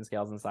all different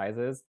scales and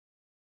sizes,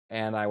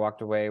 and I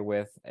walked away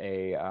with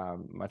a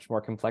much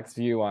more complex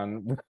view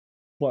on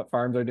what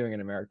farms are doing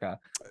in America.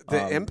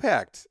 The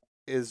impact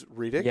is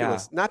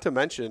ridiculous. Yeah. Not to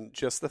mention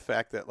just the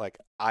fact that like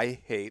I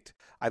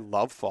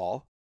love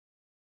fall,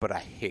 but I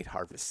hate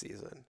harvest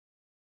season.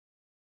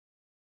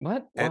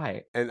 What?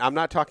 Why? And I'm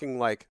not talking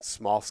like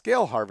small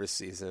scale harvest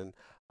season.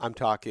 I'm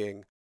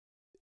talking,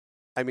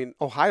 I mean,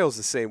 Ohio's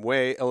the same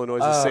way. Illinois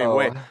is the same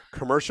way.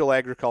 Commercial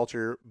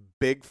agriculture,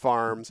 big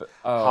farms,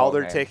 how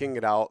they're taking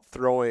it out,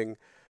 throwing,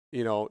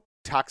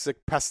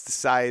 toxic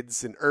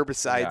pesticides and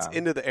herbicides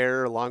into the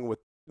air along with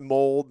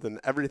mold and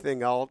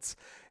everything else.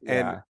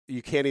 And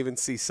you can't even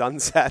see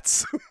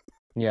sunsets.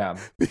 Yeah.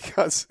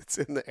 Because it's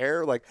in the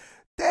air. Like,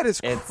 that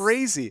is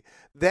crazy.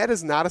 That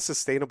is not a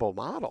sustainable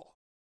model.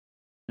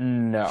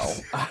 No.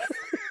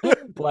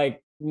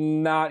 Like,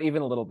 not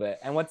even a little bit.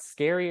 And what's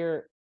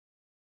scarier,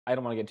 I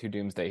don't want to get too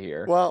doomsday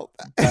here. Well,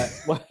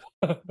 but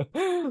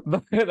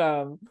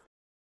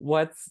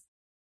what's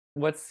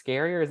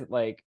scarier is that,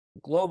 like,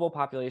 global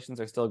populations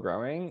are still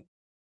growing,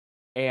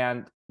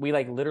 and we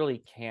like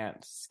literally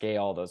can't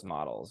scale those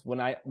models. When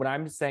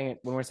we're saying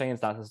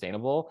it's not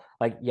sustainable,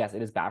 like, yes,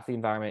 it is bad for the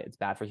environment, it's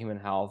bad for human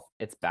health,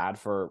 it's bad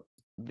for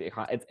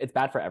it's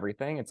bad for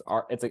everything. It's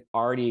like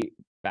already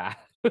bad.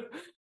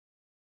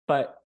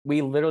 But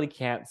we literally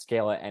can't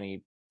scale it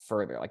any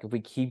further. Like, if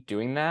we keep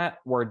doing that,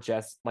 we're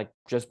just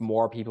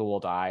more people will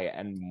die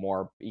and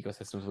more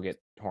ecosystems will get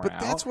torn out.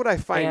 But that's what I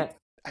find.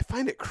 I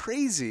find it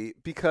crazy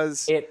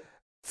because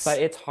but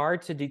it's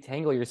hard to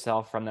detangle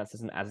yourself from that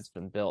system as it's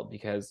been built,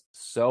 because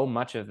so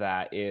much of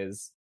that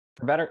is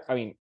for better. I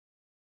mean,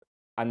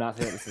 I'm not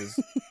saying this is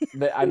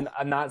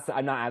I'm not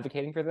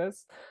advocating for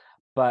this,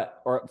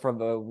 or for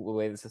the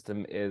way the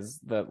system is,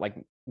 the like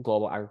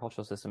global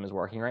agricultural system is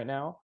working right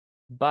now.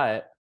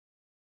 But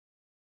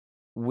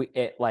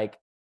it like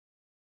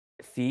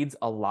feeds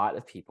a lot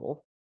of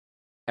people,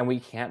 and we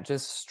can't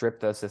just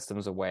strip those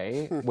systems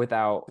away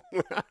without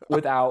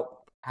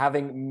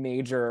having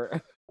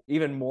major,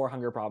 even more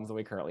hunger problems than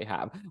we currently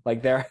have.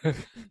 Like, the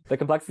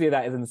complexity of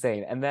that is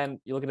insane. And then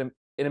you look at them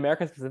in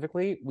America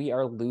specifically, we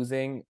are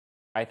losing,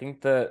 I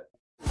think,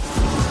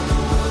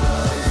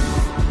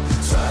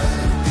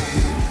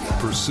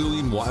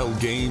 pursuing wild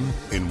game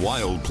in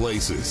wild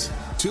places.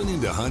 Tune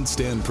in to Hunt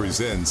Stand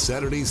Presents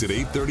Saturdays at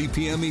 8:30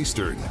 p.m.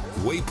 Eastern.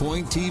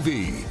 Waypoint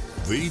TV,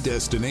 the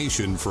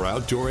destination for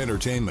outdoor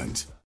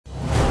entertainment.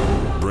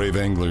 Brave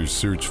anglers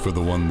search for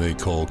the one they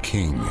call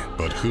king,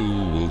 but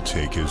who will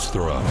take his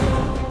throne?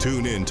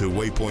 Tune in to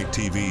Waypoint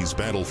TV's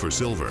Battle for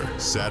Silver,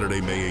 Saturday,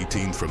 May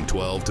 18th from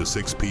 12 to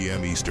 6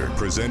 p.m. Eastern.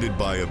 Presented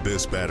by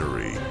Abyss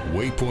Battery.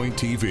 Waypoint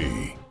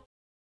TV.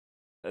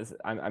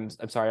 I'm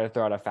sorry to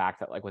throw out a fact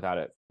that, like,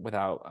 without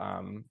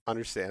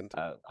understand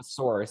a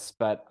source,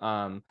 but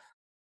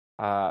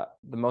the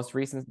most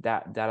recent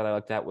data that I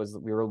looked at was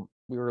we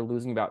were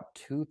losing about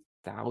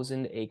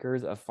 2,000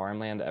 acres of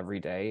farmland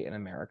every day in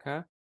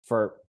America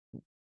for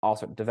all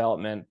sort of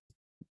development,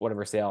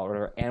 whatever, sale, or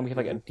whatever, and we have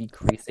like a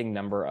decreasing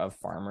number of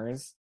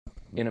farmers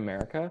in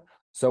America.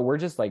 So we're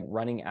just like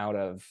running out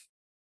of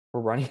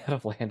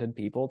land and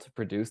people to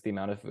produce the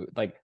amount of food,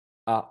 like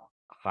a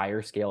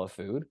higher scale of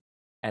food.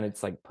 And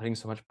it's like putting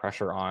so much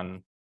pressure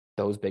on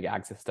those big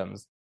ag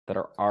systems that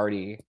are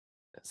already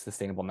a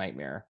sustainable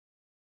nightmare.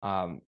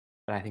 And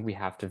I think we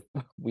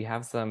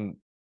have some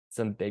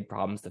big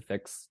problems to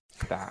fix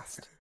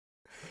fast.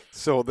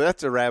 So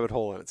that's a rabbit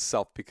hole in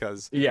itself,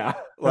 because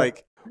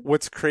like,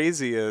 what's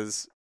crazy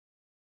is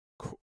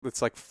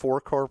it's like 4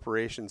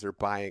 corporations are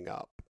buying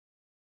up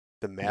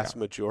the mass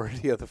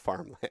majority of the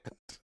farmland.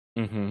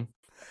 Mm-hmm.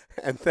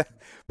 But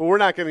we're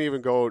not going to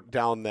even go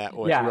down that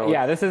road.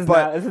 Yeah. This is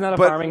not a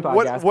farming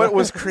podcast. What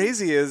was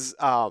crazy is,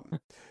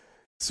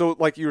 so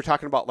like you were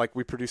talking about, like,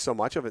 we produce so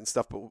much of it and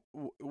stuff. But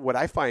what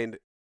I find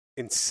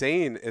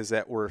insane is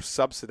that we're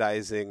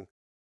subsidizing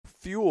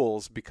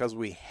fuels because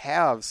we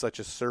have such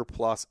a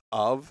surplus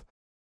of,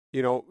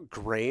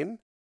 grain,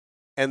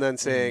 and then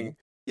saying,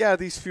 yeah,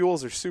 these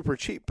fuels are super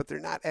cheap, but they're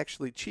not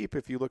actually cheap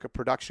if you look at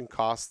production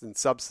costs and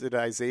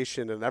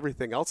subsidization and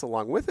everything else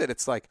along with it.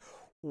 It's like,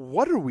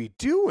 what are we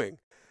doing?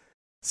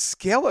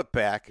 Scale it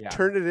back,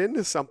 turn it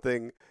into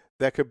something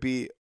that could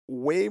be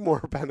way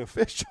more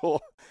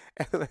beneficial,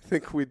 and I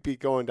think we'd be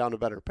going down a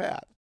better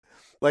path.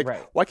 Like,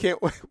 why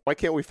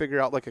can't we figure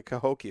out like a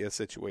Cahokia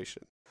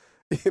situation?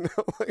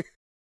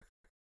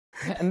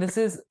 And this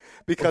is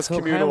because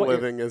communal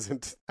living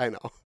isn't. I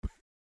know.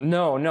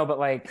 No, but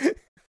like,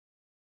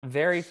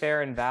 very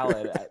fair and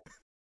valid.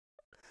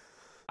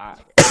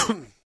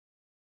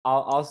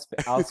 I'll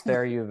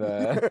spare you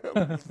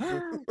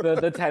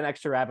the 10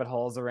 extra rabbit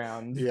holes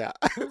around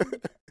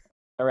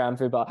around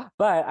football.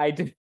 But I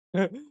do,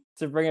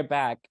 to bring it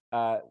back,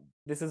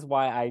 this is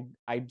why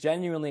I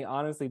genuinely,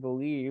 honestly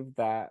believe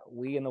that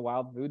we in the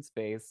wild food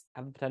space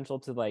have the potential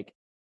to like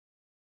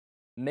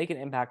make an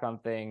impact on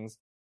things,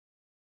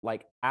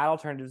 like add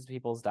alternatives to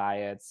people's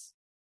diets,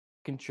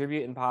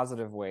 contribute in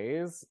positive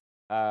ways.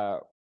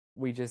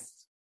 We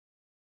just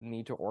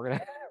need to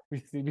organize. We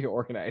just need to be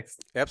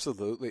organized.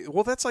 Absolutely.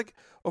 Well, that's like,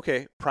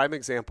 okay, prime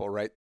example,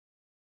 right?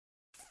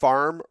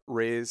 Farm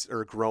raised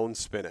or grown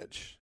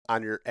spinach.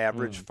 on your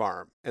average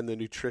farm, and the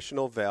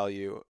nutritional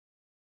value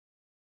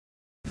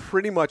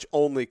pretty much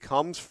only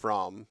comes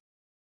from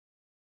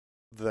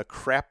the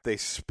crap they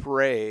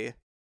spray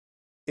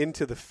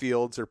into the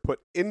fields or put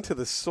into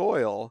the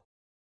soil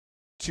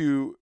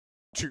to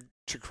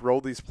grow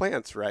these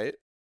plants, right?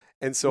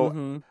 And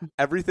so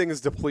everything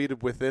is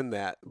depleted within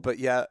that. But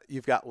yeah,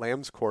 you've got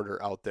lamb's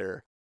quarter out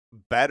there.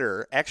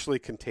 Better actually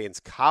contains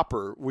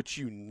copper, which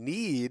you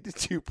need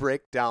to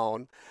break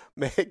down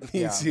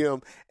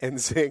magnesium and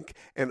zinc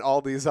and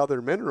all these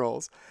other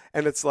minerals.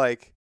 And it's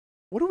like,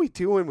 what are we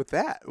doing with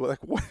that? Like,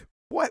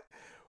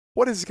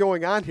 what is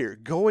going on here?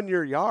 Go in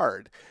your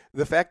yard.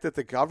 The fact that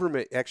the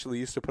government actually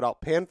used to put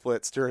out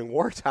pamphlets during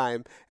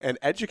wartime and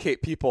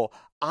educate people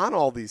on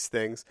all these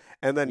things,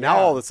 and then now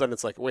all of a sudden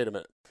it's like, wait a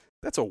minute,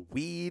 that's a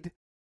weed.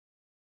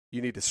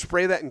 You need to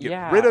spray that and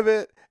get rid of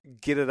it,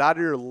 get it out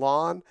of your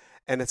lawn.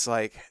 And it's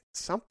like,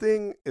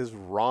 something is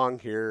wrong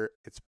here.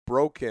 It's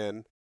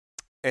broken.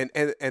 And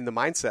the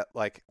mindset,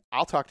 like,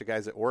 I'll talk to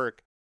guys at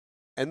work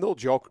and they'll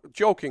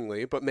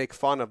jokingly, but make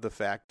fun of the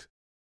fact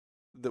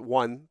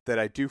that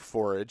I do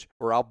forage,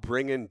 or I'll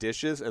bring in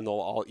dishes and they'll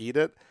all eat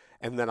it.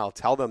 And then I'll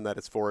tell them that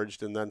it's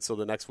foraged. And then so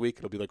the next week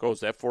it'll be like, oh,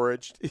 is that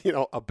foraged? You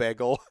know, a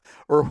bagel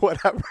or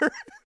whatever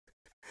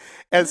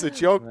as a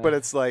joke. But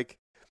it's like,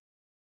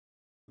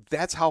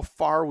 that's how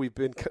far we've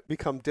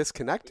become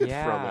disconnected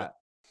from it.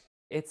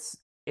 It's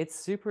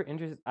super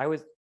interesting.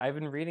 I've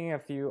been reading a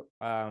few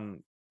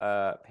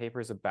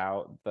papers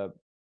about the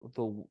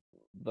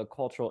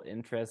cultural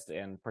interest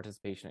and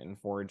participation in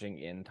foraging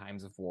in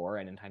times of war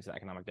and in times of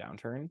economic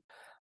downturn.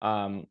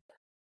 And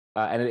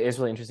it is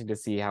really interesting to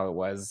see how it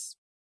was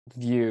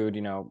viewed,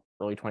 you know,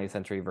 early 20th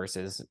century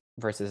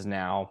versus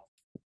now.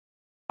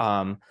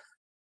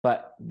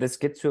 But this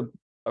gets to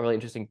a really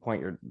interesting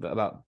point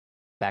about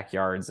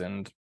backyards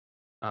and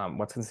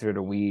what's considered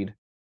a weed.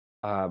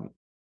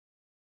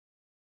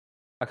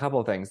 A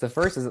couple of things. The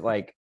first is that,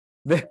 like,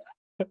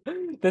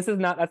 that's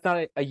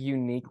not a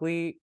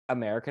uniquely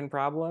American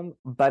problem,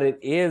 but it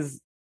is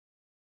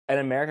an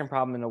American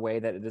problem in a way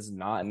that it is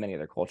not in many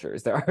other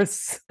cultures. There are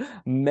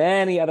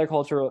many other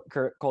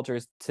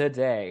cultures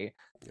today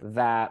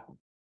that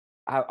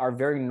are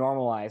very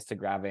normalized to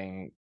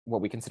grabbing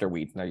what we consider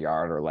weeds in their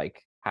yard, or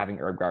like having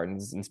herb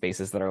gardens in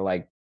spaces that are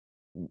like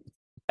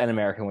an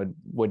American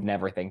would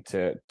never think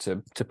to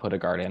put a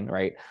garden,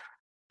 right?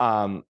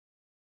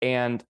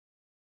 And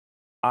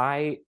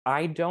I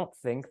don't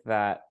think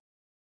that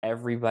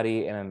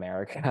everybody in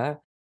America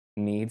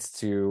needs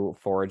to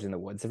forage in the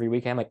woods every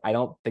weekend. Like, I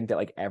don't think that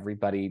like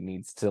everybody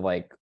needs to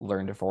like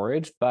learn to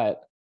forage,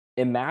 but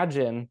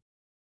imagine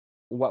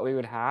what we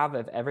would have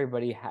if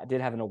everybody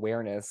did have an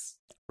awareness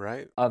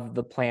of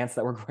the plants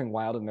that were growing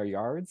wild in their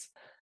yards.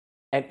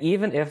 And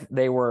even if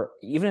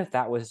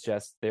that was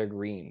just their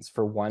greens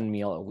for one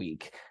meal a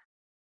week,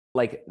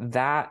 like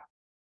that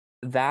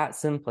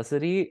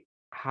simplicity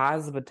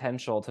has the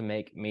potential to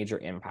make major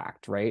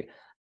impact, right?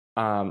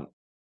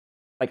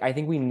 Like, I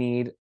think we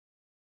need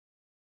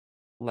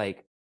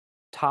like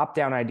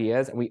top-down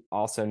ideas, and we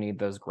also need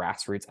those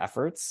grassroots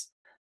efforts,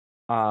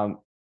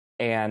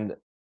 and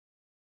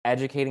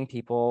educating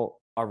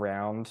people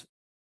around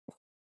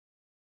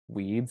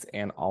weeds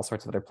and all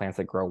sorts of other plants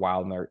that grow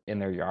wild in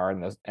their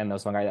yard, and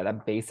those fungi,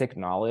 that basic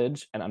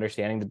knowledge and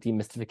understanding the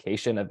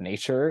demystification of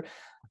nature,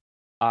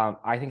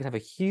 I think can have a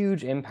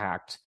huge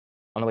impact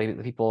on the way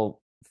that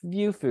people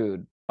view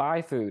food,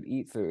 buy food,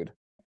 eat food.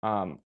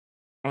 And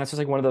it's just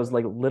like one of those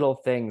like little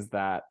things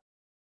that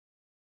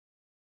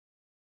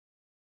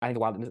I think the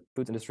wild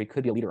foods industry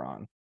could be a leader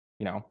on,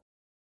 you know?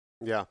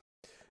 Yeah.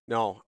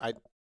 No,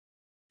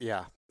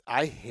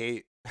 I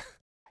hate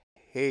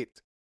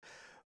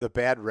the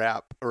bad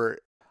rap, or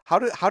how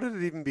did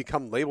it even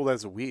become labeled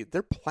as a weed?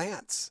 They're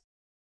plants.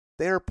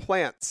 They're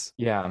plants.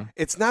 Yeah.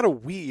 It's not a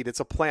weed,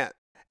 it's a plant.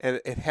 And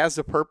it has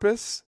a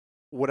purpose,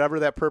 whatever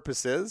that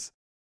purpose is.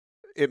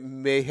 It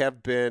may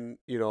have been,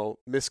 you know,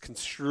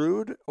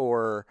 misconstrued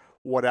or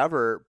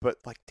whatever, but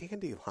like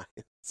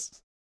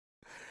dandelions.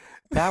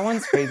 That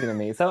one's crazy to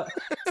me. So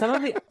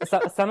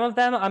some of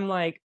them I'm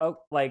like, oh,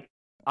 like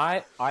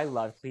I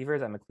love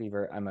cleavers. I'm a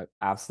cleaver. I'm an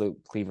absolute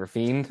cleaver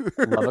fiend.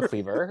 Love a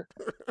cleaver.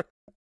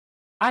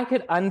 I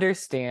could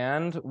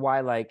understand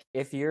why, like,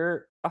 if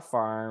you're a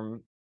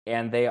farm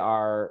and they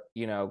are,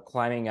 you know,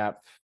 climbing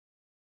up,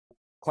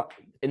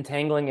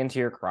 entangling into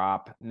your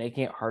crop,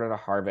 making it harder to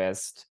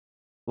harvest.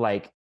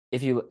 Like,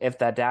 if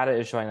that data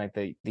is showing like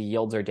the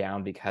yields are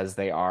down because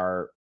they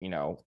are, you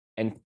know,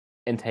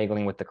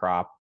 entangling with the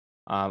crop,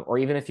 or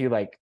even if you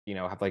like, you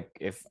know, have like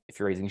if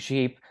you're raising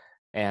sheep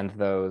and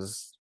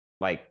those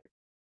like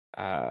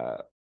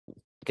the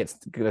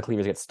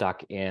cleavers get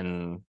stuck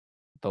in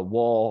the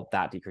wool,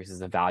 that decreases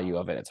the value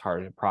of it. It's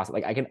harder to process.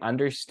 Like, I can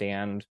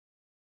understand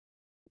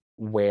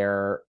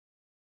where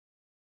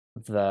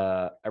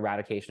the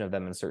eradication of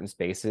them in certain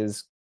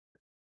spaces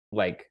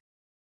like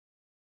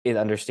is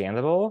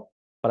understandable,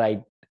 but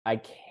I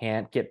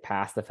can't get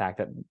past the fact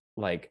that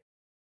like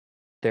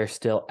they're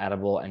still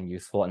edible and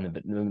useful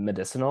and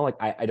medicinal. Like,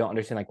 I don't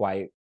understand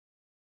like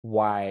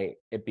why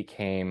it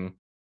became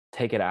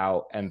take it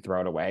out and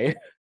throw it away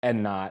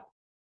and not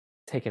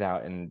take it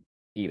out and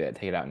eat it,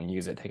 take it out and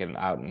use it, take it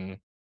out and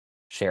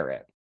share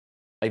it.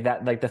 Like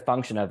that, like the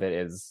function of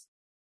it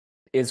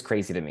is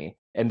crazy to me.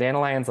 And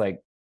dandelions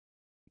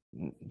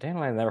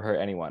never hurt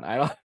anyone.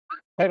 I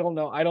don't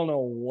know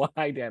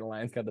why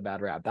dandelions got the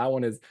bad rap. That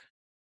one is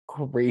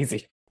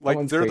crazy.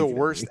 Like they're the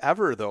worst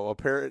ever, though.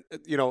 Apparent,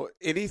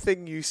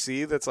 anything you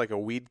see that's like a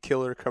weed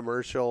killer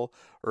commercial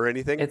or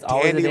anything, it's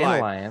always a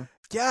dandelion.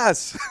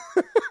 Yes.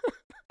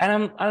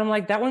 And I'm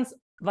like, that one's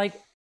like,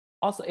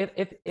 also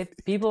if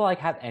people like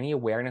have any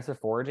awareness of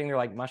foraging, they're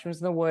like mushrooms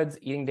in the woods,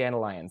 eating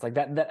dandelions. Like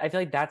that I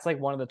feel like that's like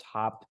one of the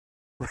top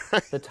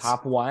the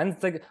top ones.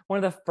 It's like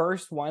one of the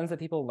first ones that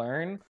people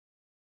learn.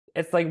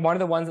 It's like one of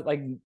the ones that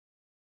like,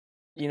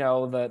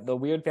 the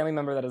weird family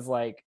member that is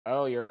like,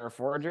 oh, you're a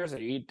forager, so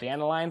you eat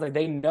dandelions. Like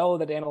they know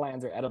that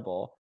dandelions are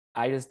edible.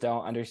 I just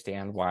don't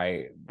understand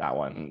why that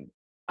one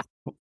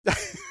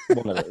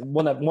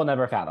we'll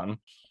never fathom.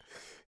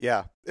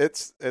 Yeah,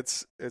 it's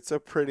a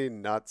pretty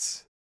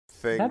nuts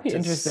thing. That'd be to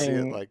interesting. See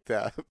it like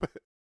that.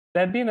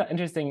 That'd be an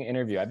interesting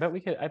interview. I bet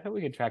we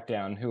could track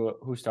down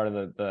who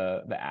started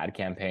the ad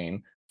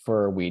campaign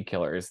for weed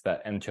killers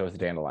and chose the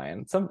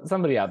dandelion.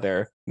 Somebody out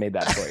there made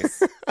that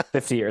choice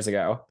 50 years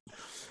ago.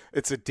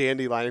 It's a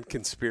dandelion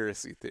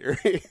conspiracy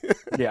theory.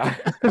 Yeah.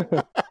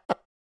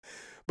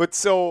 But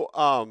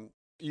so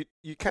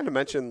you kind of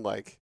mentioned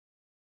like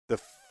the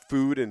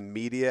food and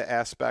media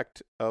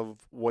aspect of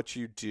what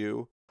you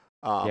do.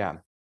 Yeah.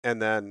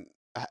 And then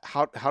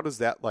how does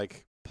that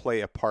like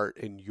play a part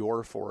in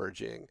your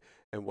foraging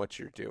and what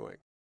you're doing?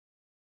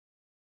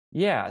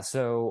 Yeah,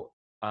 so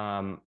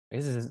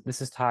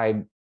this is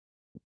tied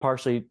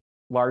largely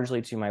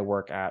to my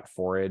work at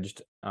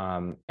Foraged,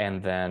 and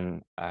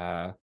then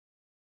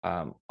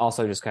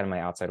also just kind of my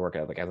outside work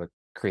as a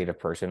creative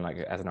person, like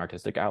as an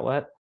artistic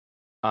outlet.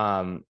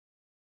 I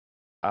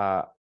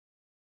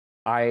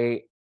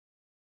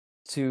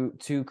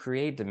to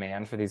create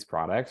demand for these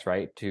products,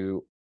 right?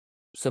 To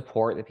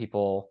support the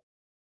people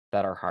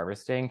that are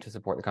harvesting, to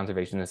support the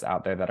conservationists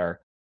out there that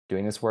are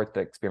doing this work,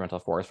 the experimental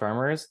forest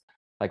farmers,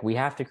 like we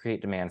have to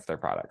create demand for their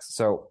products.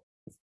 So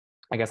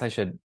I guess I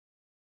should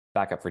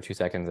back up for 2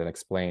 seconds and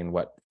explain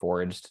what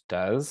Foraged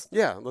does.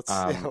 Yeah,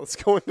 let's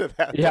go into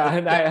that. Yeah,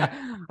 and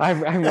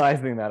I'm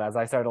realizing that as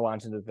I start to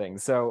launch into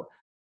things. So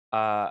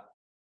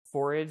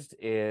Foraged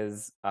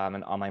is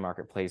an online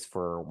marketplace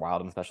for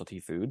wild and specialty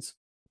foods.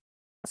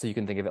 So you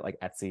can think of it like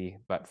Etsy,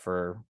 but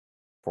for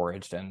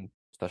foraged and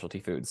specialty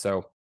foods.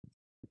 So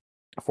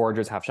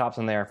foragers have shops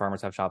on there,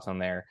 farmers have shops on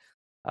there,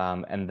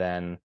 and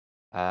then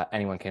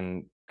anyone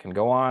can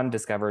go on,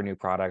 discover new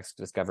products,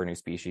 discover new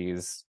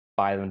species,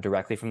 buy them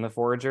directly from the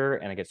forager,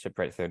 and it gets shipped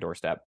right to their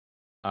doorstep.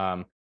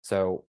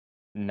 So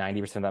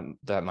 90% of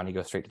that money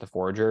goes straight to the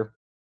forager.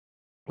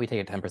 We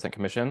take a 10%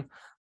 commission,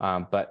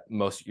 but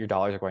most of your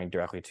dollars are going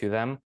directly to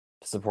them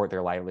to support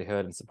their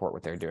livelihood and support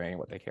what they're doing and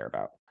what they care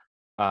about.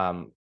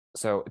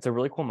 So it's a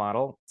really cool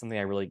model,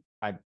 something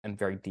I am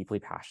very deeply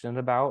passionate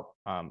about.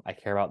 I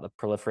care about the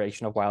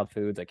proliferation of wild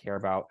foods. I care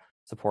about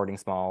supporting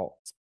small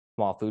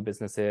food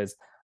businesses.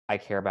 I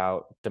care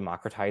about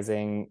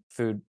democratizing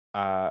food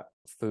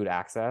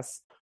access.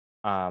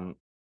 And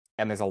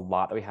there's a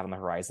lot that we have on the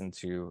horizon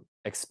to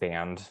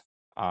expand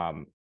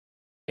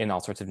in all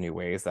sorts of new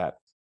ways that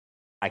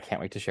I can't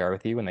wait to share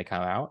with you when they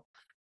come out.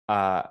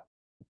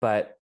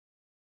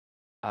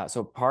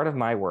 So part of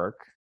my work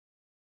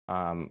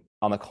on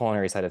the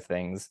culinary side of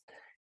things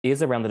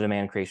is around the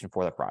demand creation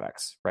for the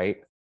products, right?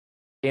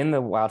 In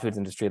the wild foods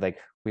industry, like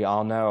we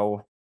all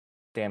know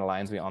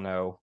dandelions, we all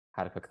know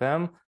how to cook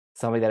them.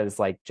 Somebody that is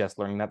like just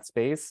learning that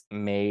space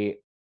may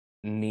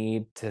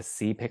need to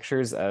see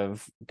pictures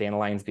of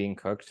dandelions being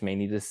cooked, may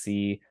need to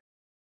see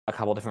a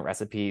couple different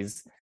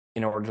recipes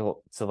in order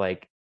to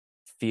like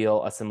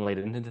feel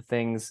assimilated into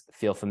things,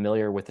 feel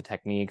familiar with the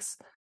techniques,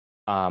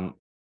 have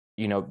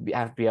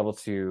to be able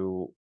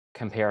to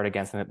compare it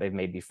against something that they've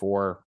made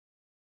before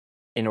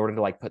in order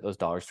to like put those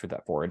dollars through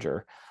that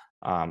forager.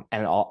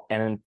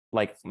 And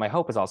like my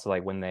hope is also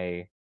like when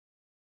they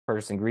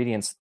purchase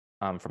ingredients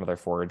from other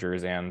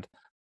foragers and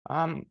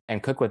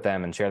cook with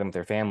them and share them with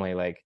their family,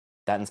 like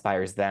that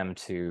inspires them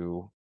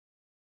to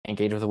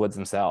engage with the woods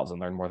themselves and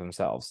learn more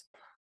themselves.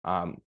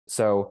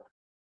 So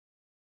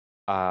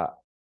I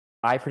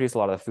produce a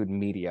lot of the food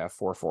media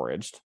for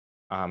Foraged.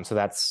 So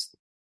that's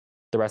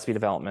the recipe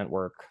development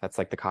work. That's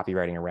like the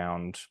copywriting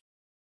around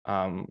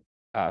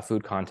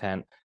food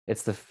content.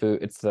 It's the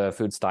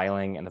food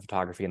styling and the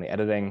photography and the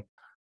editing.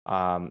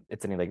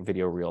 It's any like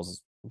video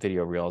reels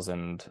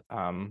and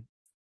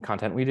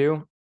content we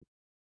do.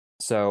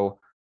 So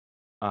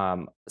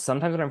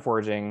sometimes when I'm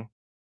foraging,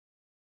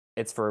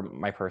 it's for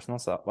my personal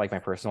stuff, like my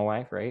personal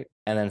life, right?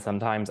 And then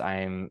sometimes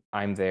I'm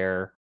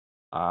there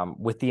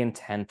with the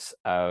intent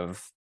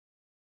of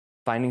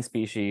finding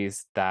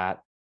species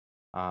that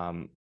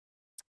are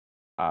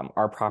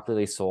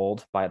properly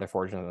sold by other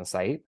foragers on the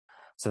site,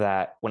 so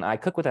that when I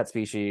cook with that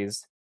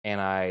species and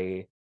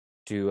I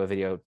do a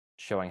video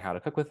showing how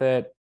to cook with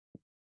it,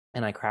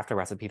 and I craft a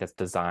recipe that's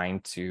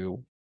designed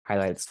to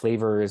highlight its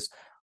flavors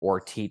or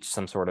teach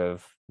some sort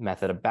of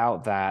method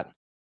about that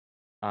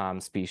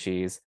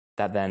species,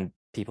 that then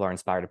people are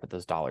inspired to put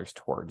those dollars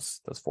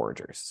towards those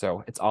foragers.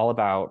 So it's all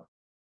about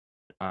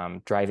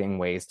driving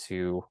ways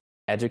to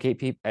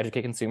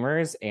educate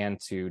consumers and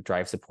to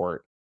drive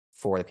support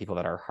for the people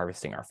that are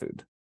harvesting our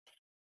food.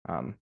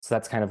 So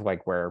that's kind of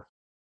like where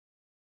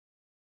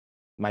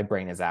my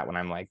brain is at when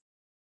I'm like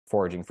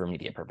foraging for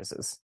media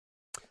purposes.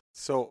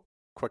 So,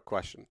 quick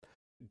question.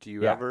 Do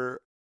you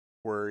ever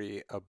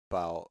worry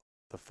about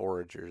the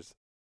foragers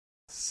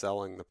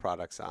selling the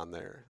products on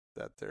there,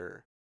 that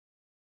they're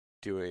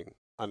doing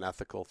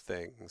unethical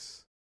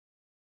things?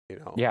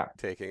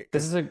 Taking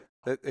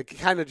it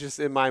kind of just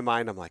in my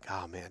mind, I'm like,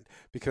 oh man,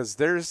 because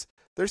there's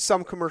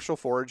some commercial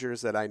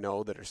foragers that I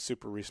know that are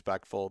super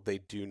respectful. They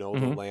do know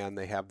the land,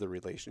 they have the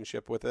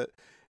relationship with it.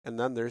 And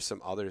then there's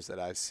some others that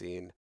I've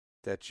seen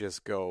that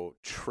just go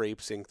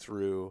traipsing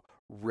through,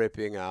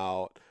 ripping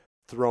out,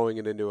 throwing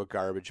it into a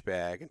garbage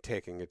bag and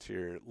taking it to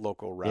your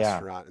local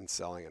restaurant and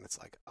selling it. It's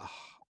like, oh,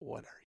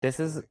 what are you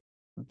doing?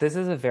 This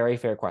is a very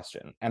fair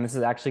question. And this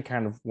is actually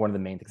kind of one of the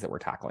main things that we're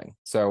tackling.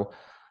 So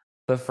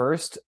the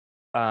first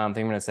thing I'm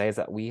going to say is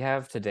that we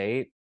have to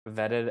date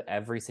vetted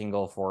every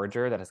single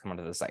forager that has come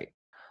onto the site.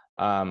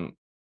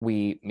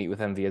 We meet with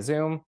them via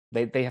Zoom.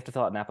 They have to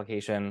fill out an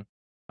application.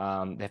 They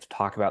have to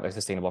talk about their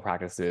sustainable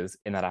practices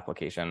in that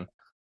application.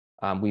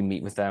 We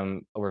meet with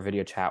them over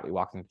video chat. We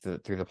walk them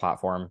through the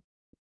platform,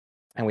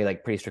 and we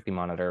like pretty strictly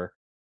monitor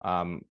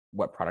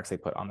what products they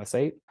put on the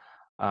site.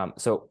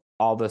 So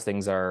all those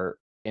things are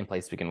in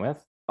place to begin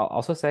with. I'll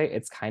also say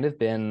it's kind of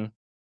been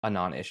a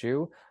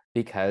non-issue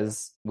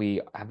because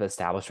we have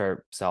established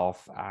ourselves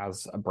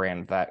as a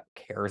brand that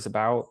cares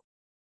about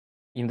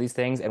these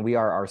things, and we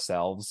are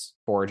ourselves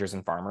foragers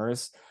and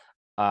farmers.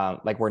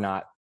 Like we're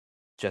not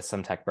just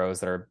some tech bros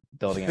that are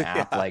building an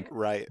app. Like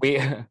right.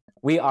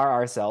 We are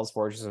ourselves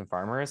foragers and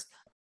farmers.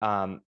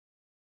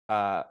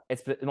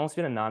 It's almost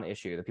been a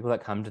non-issue. The people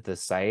that come to the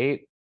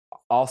site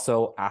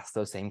also ask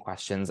those same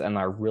questions and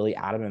are really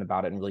adamant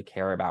about it and really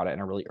care about it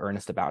and are really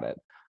earnest about it.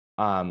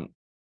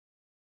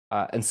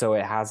 And so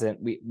it hasn't.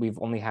 We've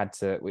only had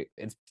to.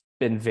 It's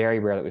been very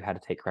rare that we've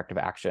had to take corrective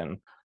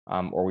action,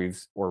 or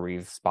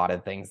we've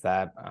spotted things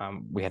that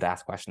we had to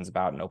ask questions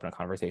about and open a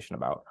conversation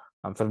about.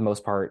 For the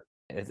most part,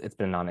 it's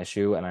been a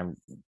non-issue, and I'm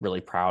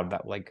really proud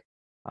that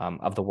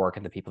of the work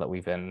and the people that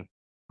we've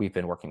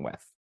been working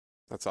with.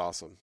 That's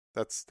awesome.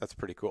 That's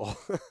pretty cool.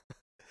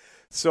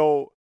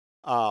 So,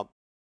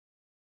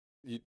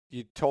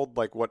 you told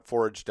like what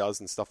Forage does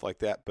and stuff like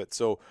that, but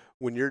so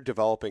when you're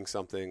developing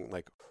something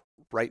like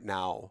right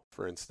now,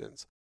 for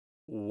instance,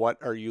 what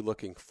are you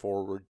looking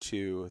forward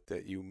to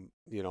that you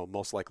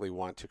most likely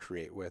want to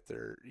create with,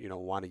 or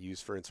want to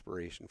use for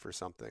inspiration for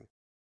something?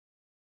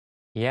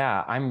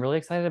 Yeah, I'm really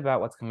excited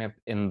about what's coming up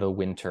in the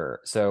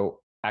winter.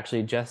 So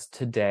actually just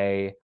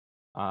today,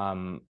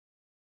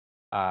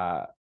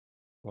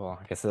 well,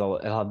 I guess it'll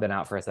have been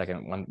out for a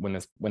second when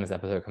this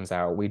episode comes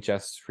out. We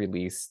just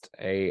released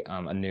a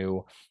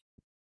new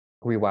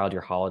Rewild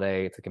Your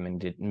Holiday. It's like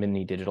a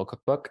mini digital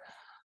cookbook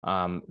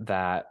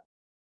that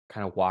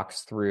kind of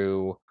walks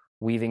through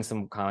weaving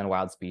some common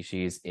wild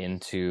species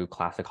into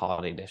classic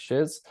holiday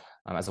dishes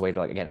as a way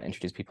to again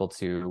introduce people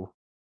to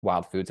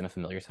wild foods in a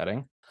familiar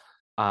setting.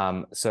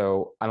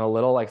 So I'm a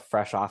little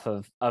fresh off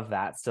of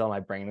that still. My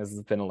brain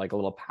has been a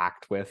little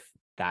packed with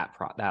that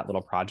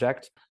little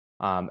project,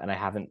 and I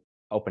haven't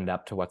opened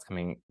up to what's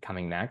coming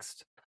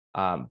next.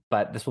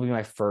 But this will be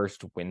my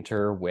first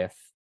winter with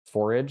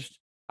Foraged.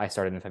 I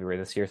started in February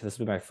this year, so this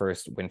will be my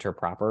first winter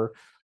proper,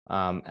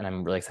 and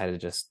I'm really excited to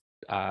just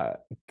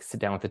sit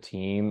down with the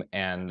team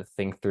and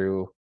think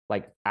through,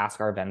 ask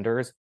our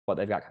vendors what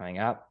they've got coming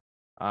up,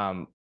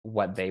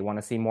 what they want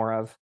to see more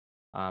of.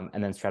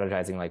 And then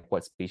strategizing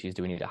what species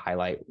do we need to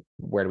highlight,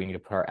 where do we need to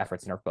put our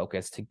efforts and our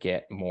focus to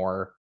get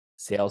more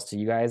sales to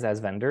you guys as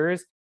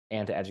vendors,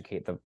 and to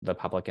educate the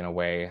public in a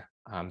way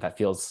that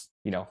feels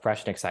fresh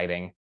and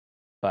exciting,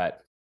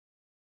 but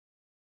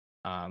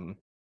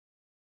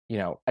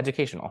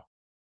educational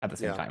at the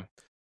same time.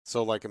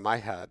 So in my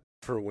head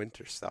for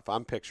winter stuff,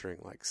 I'm picturing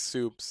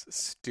soups,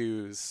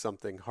 stews,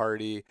 something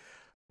hearty,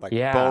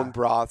 bone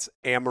broths,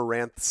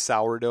 amaranth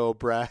sourdough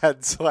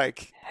breads,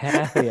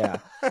 Hell yeah.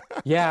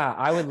 Yeah,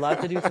 I would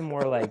love to do some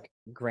more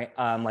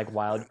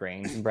wild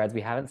grains and breads.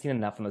 We haven't seen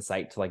enough on the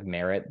site to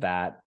merit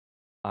that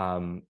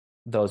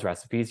those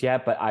recipes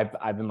yet, but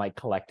I've been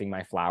collecting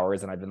my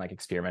flowers, and I've been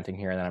experimenting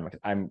here, and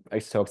then I'm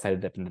so excited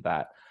to dip into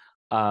that.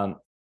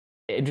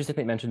 Interesting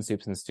that you mentioned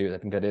soups and stews. I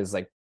think that is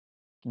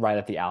right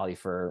up the alley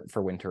for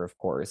winter, of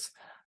course.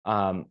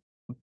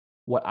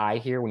 What I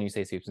hear when you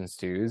say soups and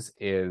stews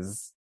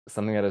is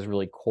something that is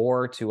really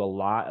core to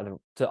all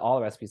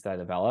the recipes that I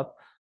develop,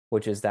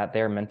 which is that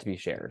they're meant to be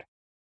shared.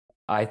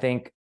 I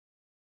think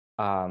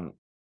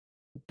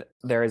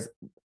there is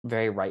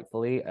very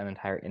rightfully an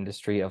entire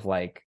industry of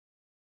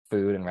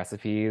food and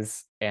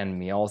recipes and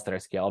meals that are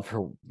scaled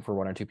for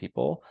one or two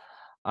people,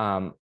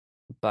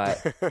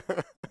 but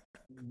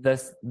the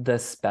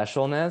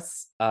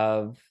specialness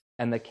of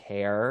and the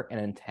care and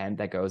intent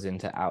that goes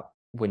into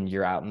when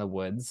you're out in the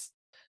woods,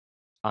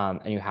 and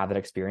you have that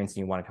experience and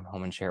you want to come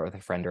home and share it with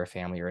a friend or a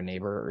family or a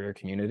neighbor or your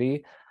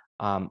community.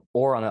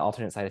 Or on the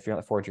alternate side, if you're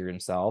not the forager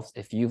yourselves,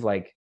 if you've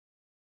like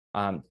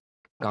gone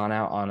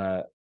out on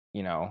a,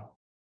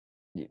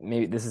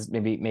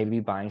 maybe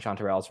buying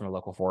chanterelles from a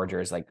local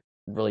forager is like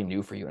really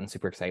new for you and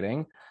super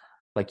exciting.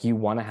 Like you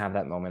want to have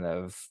that moment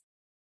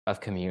of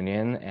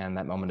communion and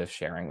that moment of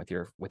sharing with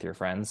your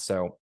friends.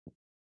 So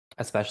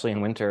especially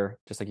in winter,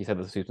 just like you said,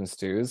 the soups and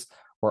stews,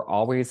 we're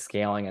always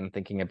scaling and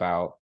thinking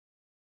about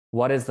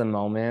what is the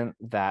moment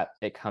that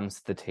it comes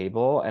to the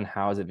table and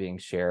how is it being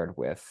shared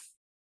with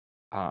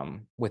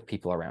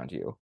people around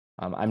you.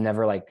 I'm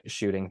never like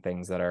shooting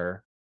things that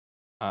are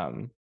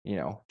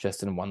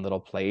just in one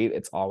little plate.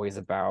 It's always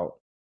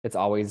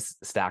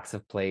stacks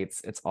of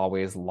plates. It's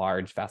always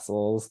large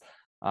vessels,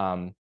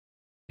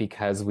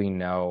 because we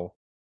know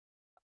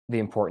the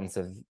importance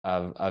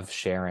of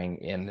sharing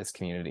in this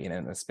community and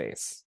in this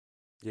space.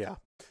 Yeah,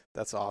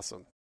 that's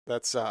awesome.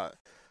 That's can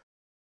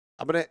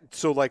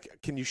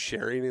you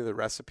share any of the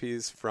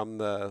recipes from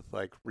the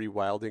like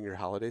rewilding your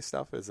holiday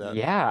stuff? Is that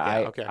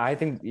okay. I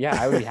think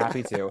I would be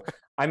happy to.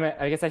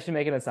 I guess I should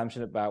make an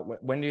assumption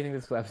about when do you think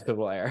this episode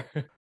will air?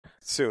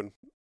 Soon.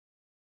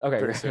 Okay.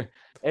 Very soon.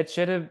 It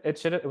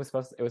was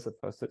supposed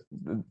to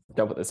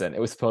don't put this in.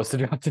 It was supposed to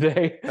drop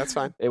today. That's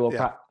fine. It will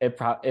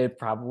it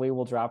probably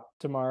will drop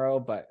tomorrow,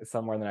 but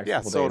somewhere in the next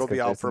couple days. So it'll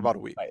be out for about a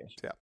week.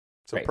 Yeah.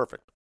 So Great.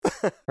 Perfect.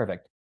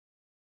 Perfect.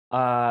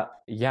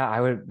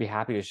 I would be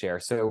happy to share.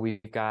 So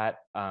we've got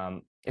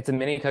it's a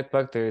mini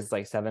cookbook. There's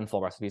like 7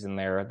 full recipes in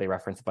there. They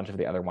reference a bunch of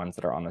the other ones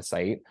that are on the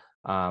site.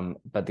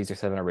 But these are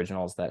 7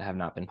 originals that have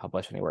not been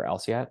published anywhere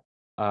else yet.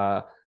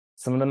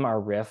 Some of them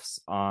are riffs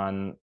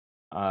on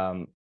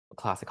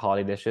classic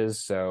holiday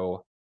dishes.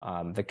 So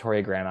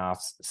Victoria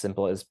Granoff's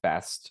Simple is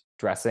Best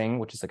dressing,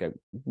 which is like a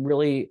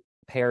really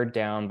pared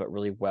down but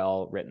really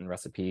well written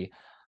recipe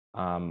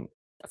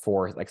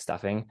for like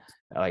stuffing,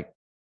 like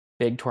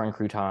big torn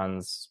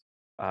croutons,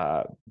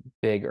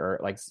 big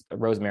like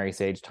rosemary,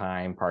 sage,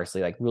 thyme,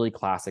 parsley, like really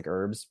classic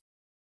herbs,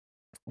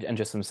 and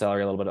just some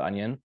celery, a little bit of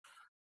onion.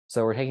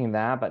 So we're taking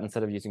that, but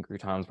instead of using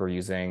croutons, we're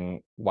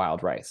using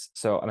wild rice.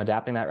 So I'm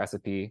adapting that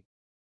recipe,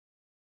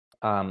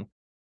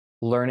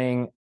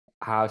 learning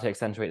how to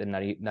accentuate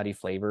the nutty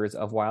flavors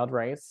of wild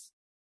rice,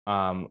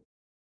 and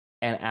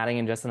adding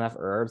in just enough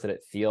herbs that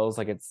it feels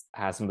like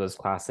has some of those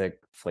classic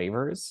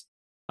flavors,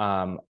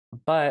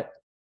 but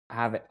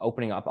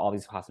opening up all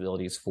these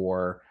possibilities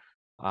for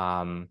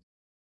throwing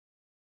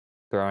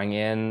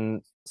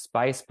in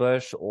spice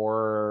bush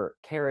or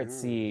carrot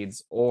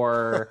seeds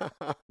or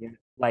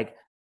like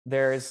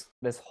there's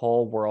this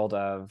whole world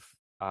of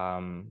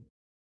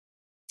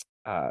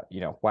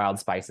wild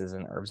spices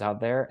and herbs out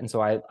there. And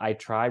so I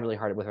try really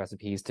hard with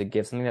recipes to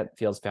give something that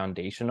feels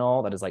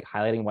foundational, that is like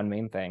highlighting one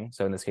main thing.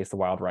 So in this case, the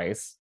wild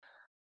rice.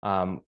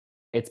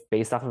 It's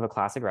based off of a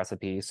classic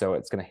recipe, so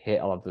it's going to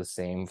hit all of the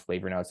same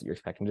flavor notes that you're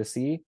expecting to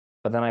see.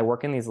 But then I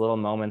work in these little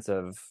moments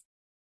of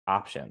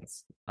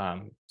options.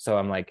 So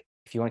I'm like,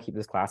 if you want to keep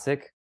this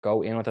classic,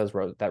 go in with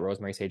that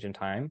rosemary, sage, and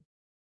thyme.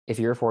 If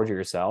you're a forager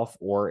yourself,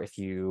 or if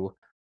you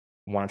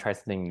want to try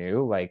something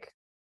new, like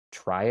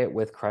try it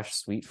with crushed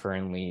sweet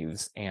fern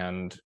leaves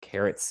and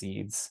carrot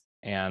seeds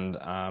and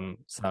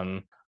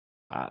some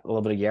a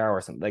little bit of yarrow or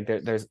something.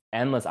 Like there's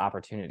endless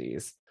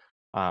opportunities.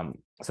 So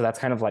that's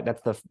kind of like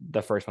that's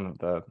the first one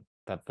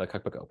that the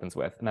cookbook opens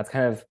with, and that's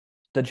kind of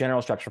the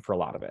general structure for a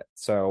lot of it.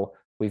 So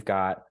we've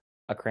got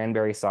a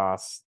cranberry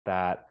sauce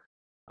that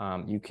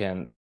you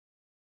can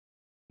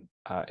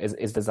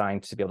is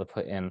designed to be able to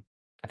put in.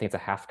 I think it's a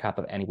half cup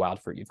of any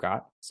wild fruit you've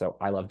got. So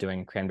I love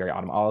doing cranberry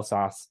autumn olive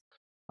sauce.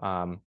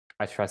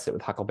 I trust it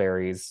with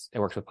huckleberries. It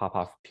works with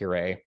pawpaw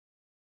puree.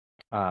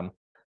 So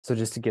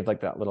just to give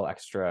like that little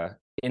extra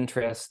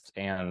interest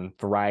and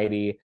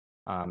variety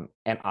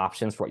and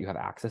options for what you have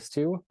access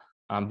to,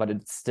 but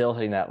it's still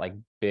hitting that like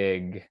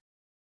big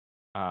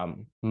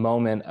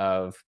moment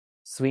of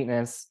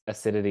sweetness,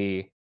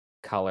 acidity,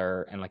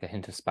 color, and like a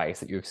hint of spice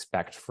that you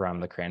expect from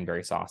the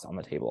cranberry sauce on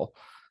the table.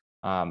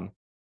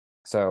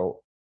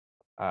 So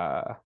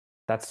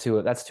that's two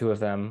of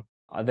them.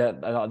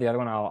 The other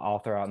one I'll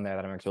throw out in there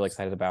that I'm really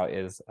excited about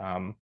is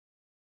our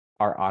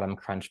autumn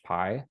crunch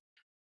pie,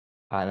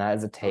 and that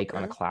is a take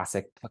on a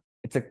classic.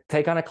 It's a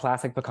take on a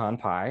classic pecan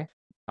pie.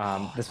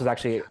 This was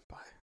actually,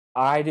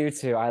 I do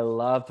too. I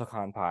love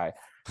pecan pie.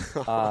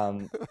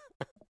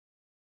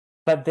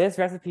 But this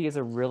recipe is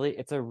a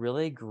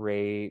really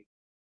great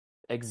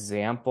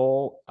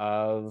example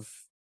of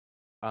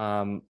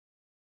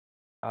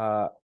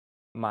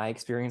my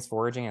experience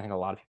foraging. I think a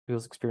lot of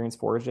people's experience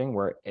foraging,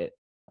 where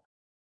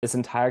this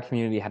entire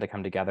community had to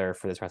come together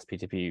for this recipe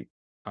to be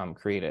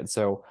created.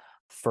 So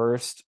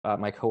first,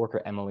 my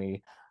coworker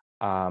Emily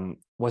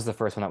was the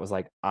first one that was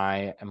like,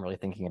 I am really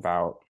thinking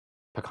about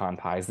pecan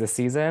pies this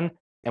season,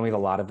 and we have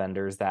a lot of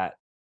vendors that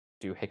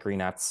do hickory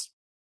nuts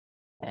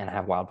and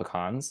have wild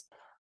pecans.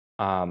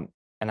 And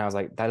I was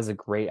like, that is a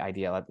great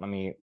idea. Let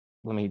me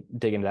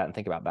dig into that and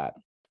think about that.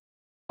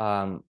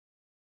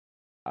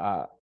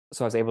 so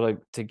I was able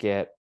to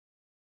get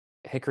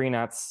hickory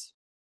nuts,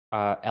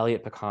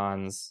 Elliott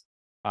pecans,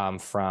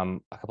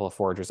 from a couple of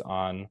foragers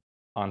on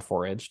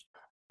Foraged.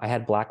 I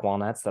had black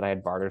walnuts that I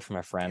had bartered from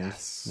a friend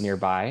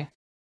nearby.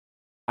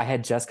 I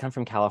had just come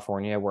from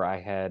California, where I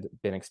had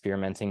been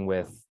experimenting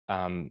with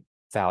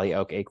Valley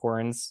Oak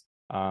acorns,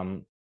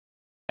 and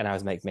I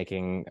was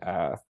making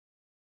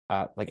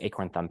like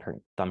acorn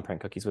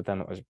thumbprint cookies with them.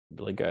 That was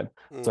really good.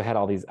 So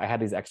I had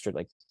these extra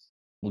like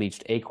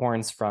leached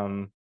acorns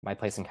from my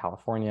place in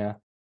California,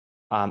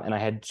 and I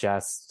had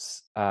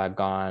just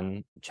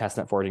gone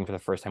chestnut foraging for the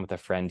first time with a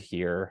friend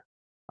here,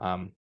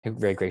 who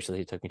very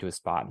graciously took me to a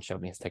spot and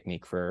showed me his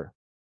technique for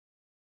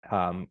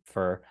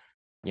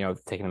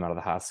taking them out of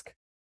the husk.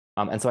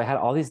 And so I had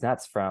all these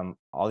nuts from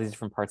all these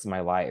different parts of my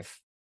life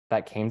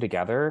that came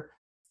together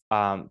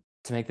to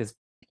make this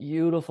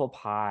beautiful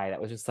pie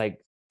that was just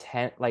like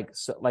 5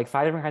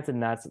 different kinds of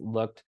nuts.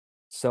 Looked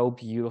so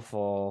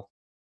beautiful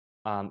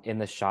in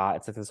the shot.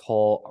 It's like this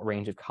whole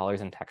range of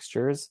colors and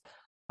textures,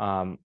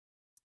 and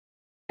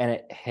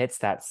it hits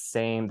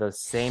those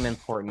same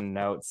important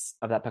notes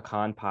of that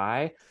pecan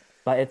pie,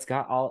 but it's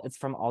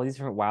from all these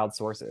different wild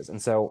sources.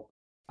 And so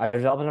I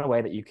developed it in a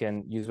way that you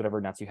can use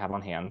whatever nuts you have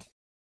on hand.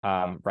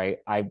 Right.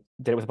 I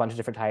did it with a bunch of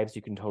different types.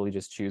 You can totally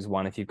just choose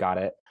one if you've got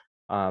it.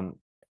 And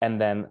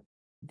then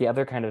the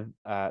other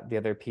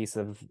piece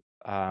of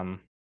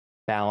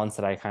balance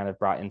that I kind of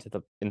brought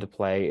into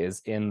play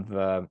is in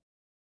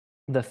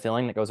the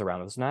filling that goes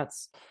around those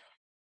nuts.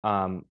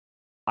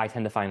 I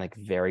tend to find like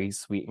very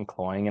sweet and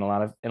cloying in a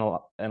lot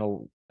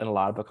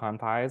of pecan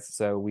pies.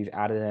 So we've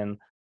added in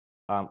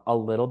a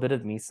little bit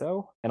of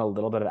miso and a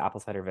little bit of apple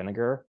cider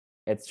vinegar.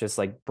 It's just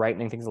like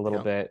brightening things a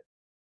little bit.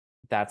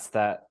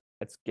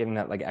 It's giving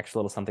that like extra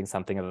little something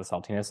of the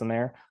saltiness in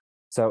there.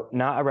 So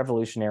not a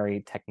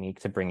revolutionary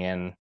technique to bring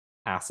in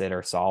acid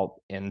or salt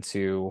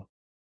into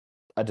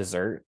a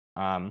dessert.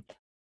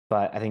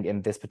 But I think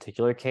in this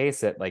particular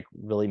case, it like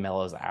really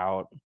mellows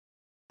out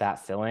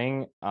that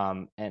filling,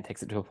 and it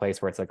takes it to a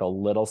place where it's like a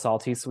little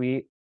salty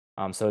sweet.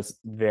 So it's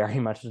very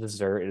much a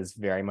dessert. It is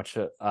very much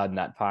a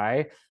nut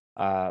pie,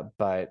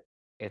 but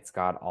it's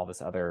got all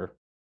this other,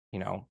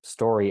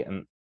 story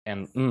and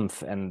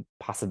oomph and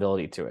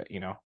possibility to it,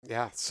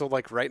 Yeah. So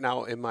like right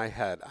now in my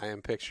head, I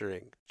am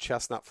picturing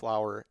chestnut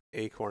flour,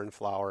 acorn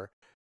flour,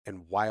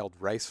 and wild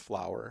rice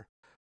flour,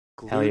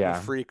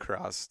 gluten-free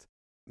crust,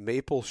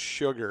 maple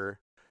sugar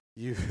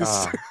used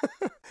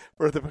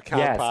for the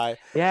pecan pie.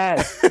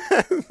 Yes.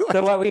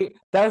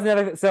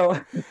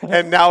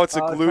 And now it's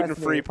a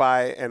gluten-free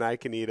pie and I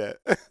can eat it.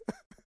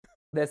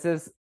 This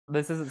is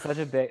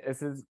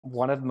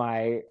one of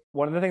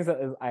the things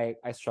that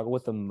I struggle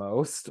with the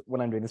most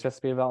when I'm doing this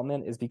recipe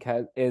development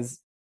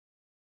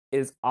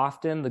is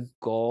often the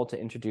goal to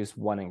introduce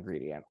one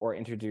ingredient or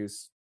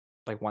introduce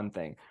like one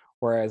thing.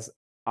 Whereas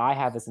I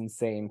have this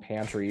insane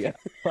pantry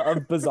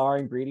of bizarre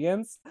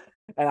ingredients,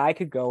 and I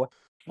could go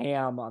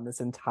ham on this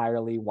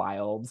entirely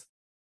wild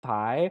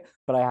pie,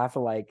 but I have to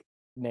like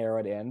narrow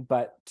it in.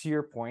 But to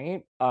your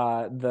point,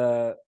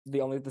 the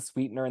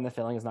sweetener in the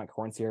filling is not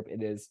corn syrup,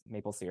 it is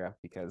maple syrup,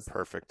 because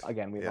perfect.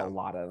 Again, we have a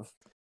lot of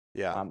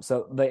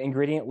so the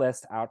ingredient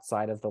list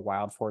outside of the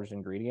wild foraged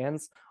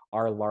ingredients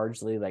are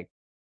largely like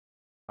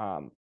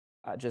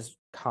just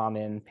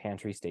common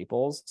pantry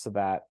staples, so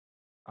that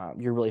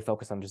you're really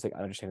focused on just like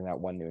understanding that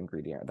one new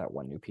ingredient or that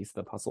one new piece of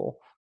the puzzle,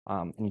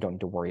 and you don't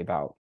need to worry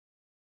about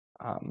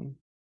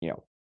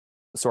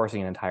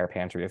sourcing an entire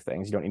pantry of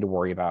things. You don't need to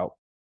worry about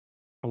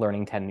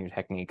learning 10 new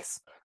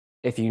techniques.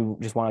 If you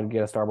just want to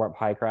get a store-bought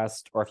pie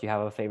crust, or if you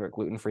have a favorite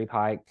gluten-free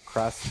pie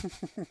crust,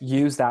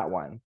 use that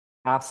one.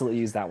 Absolutely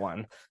use that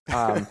one.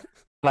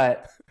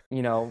 But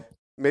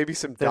maybe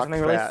some duck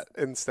fat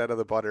instead of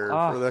the butter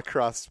for the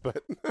crust.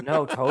 But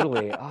no,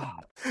 totally.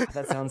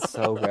 That sounds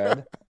so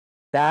good.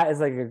 That is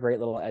like a great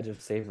little edge of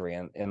savory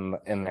in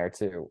there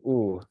too.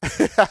 Ooh,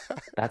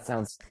 that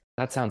sounds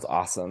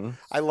awesome.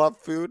 I love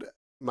food.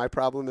 My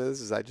problem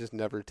is I just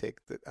never take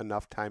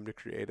enough time to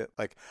create it.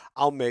 Like,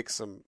 I'll make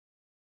some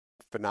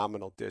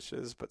phenomenal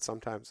dishes, but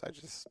sometimes I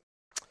just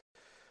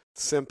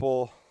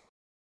simple,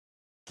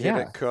 get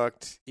it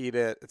cooked, eat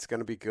it. It's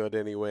going to be good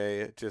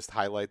anyway. Just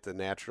highlight the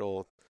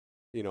natural,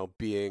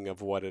 being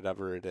of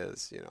whatever it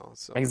is,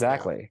 So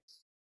exactly.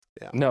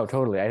 Yeah. No,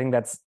 totally. I think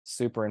that's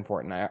super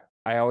important.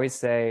 I always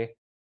say,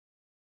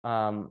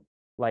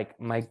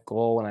 like, my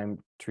goal when I'm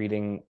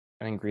treating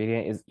an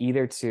ingredient is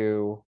either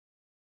to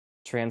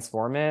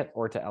transform it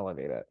or to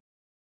elevate it.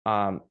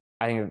 I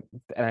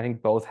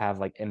think both have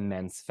like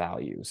immense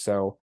value.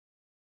 So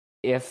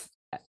if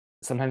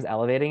sometimes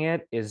elevating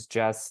it is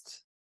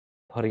just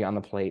putting it on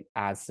the plate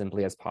as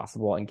simply as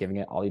possible and giving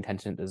it all the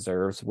attention it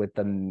deserves with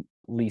the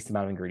least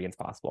amount of ingredients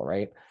possible,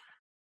 right?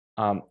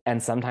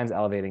 And sometimes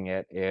elevating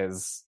it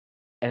is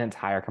an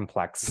entire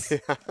complex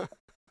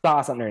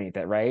sauce underneath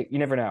it, right? You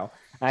never know.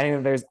 I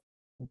think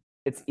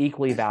it's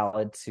equally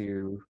valid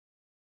to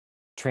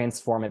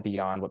transform it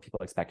beyond what people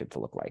expect it to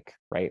look like,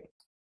 right?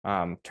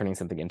 Turning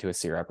something into a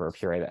syrup or a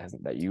puree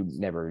that you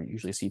never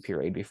usually see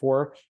pureed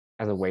before,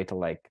 as a way to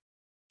like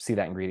see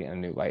that ingredient in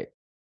a new light.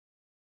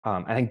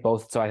 I think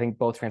both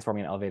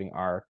transforming and elevating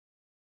are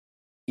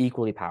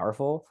equally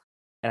powerful,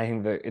 and I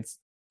think that it's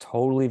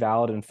totally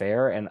valid and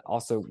fair, and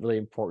also really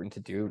important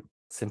to do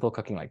simple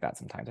cooking like that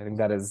sometimes. I think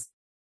that is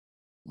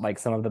like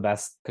some of the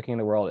best cooking in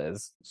the world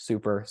is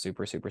super,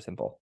 super, super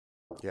simple.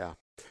 Yeah.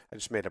 I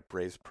just made a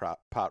braised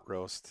pot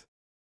roast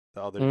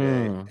the other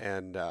day,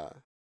 and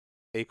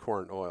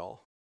acorn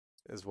oil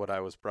is what I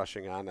was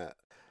brushing on it.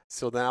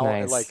 So now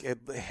it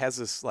has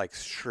this like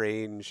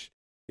strange,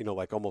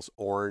 like almost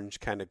orange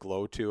kind of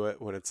glow to it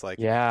when it's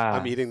like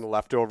I'm eating the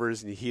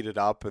leftovers and you heat it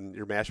up and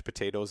your mashed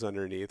potatoes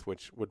underneath,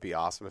 which would be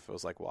awesome if it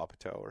was like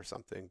Wapato or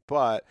something.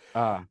 But,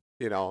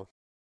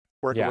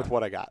 working with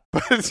what I got.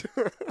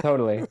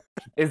 Totally.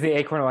 Is the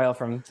acorn oil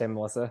from St.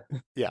 Melissa?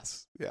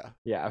 Yes. Yeah.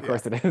 Yeah, of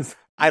course it is.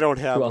 I don't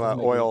have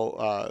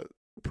oil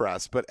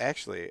press, but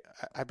actually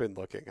I've been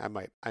looking. I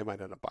might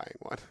end up buying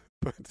one.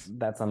 But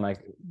that's on my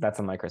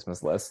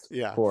Christmas list.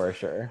 Yeah, for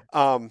sure.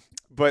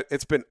 But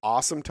it's been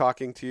awesome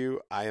talking to you.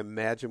 I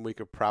imagine we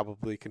could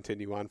probably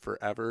continue on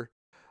forever.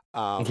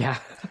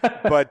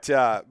 But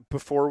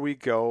before we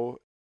go,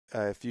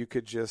 if you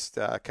could just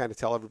kind of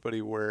tell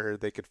everybody where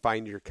they could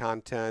find your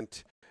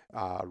content,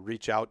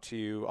 reach out to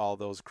you, all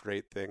those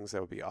great things,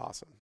 that would be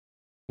awesome.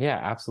 Yeah,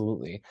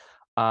 absolutely.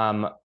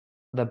 The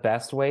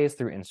best way is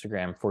through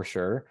Instagram for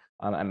sure.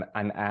 I'm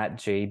at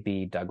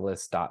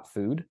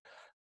jbdouglas.food.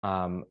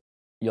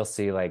 You'll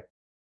see like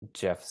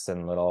GIFs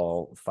and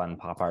little fun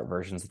pop art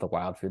versions of the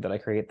wild food that I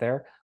create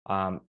there.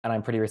 And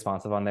I'm pretty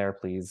responsive on there.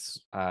 Please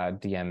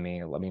DM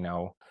me, let me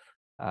know,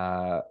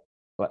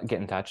 get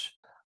in touch.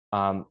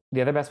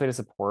 The other best way to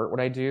support what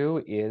I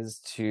do is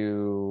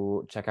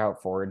to check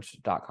out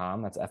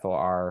foraged.com. That's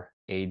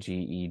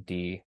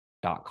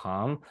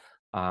foraged.com.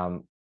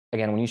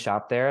 Again, when you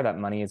shop there, that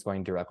money is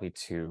going directly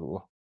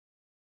to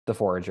the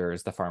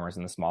foragers, the farmers,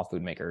 and the small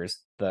food makers,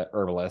 the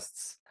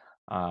herbalists,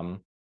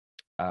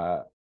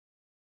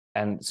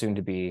 and soon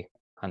to be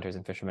hunters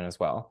and fishermen as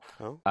well.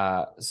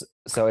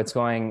 So it's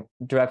going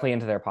directly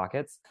into their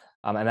pockets,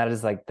 and that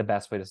is like the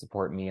best way to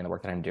support me and the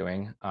work that I'm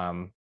doing.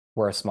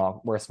 We're a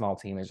small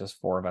team. There's just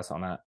 4 of us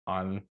on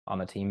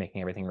the team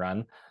making everything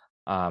run,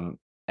 and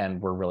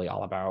we're really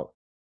all about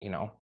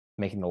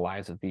making the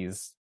lives of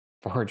these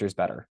foragers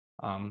better.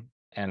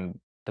 And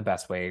the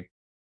best way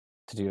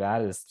to do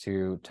that is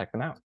to check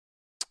them out.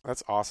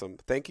 That's awesome.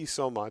 Thank you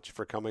so much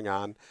for coming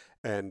on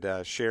and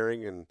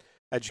sharing and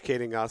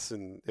educating us.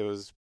 And it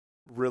was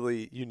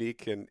really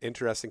unique and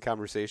interesting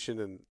conversation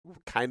and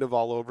kind of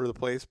all over the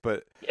place,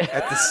 but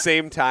at the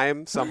same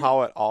time,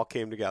 somehow it all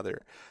came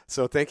together.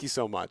 So thank you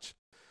so much.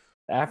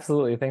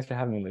 Absolutely. Thanks for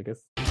having me,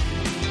 Lucas.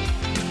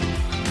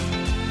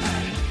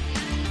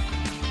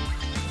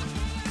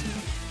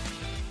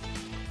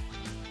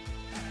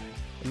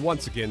 And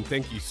once again,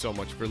 thank you so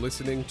much for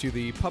listening to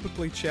the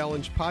Publicly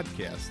Challenged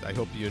podcast. I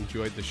hope you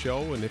enjoyed the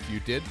show, and if you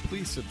did,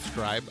 please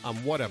subscribe on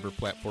whatever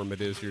platform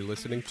it is you're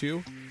listening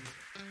to.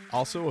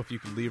 Also, if you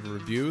could leave a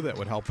review, that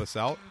would help us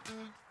out.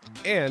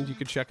 And you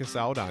can check us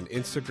out on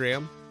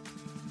Instagram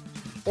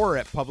or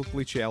at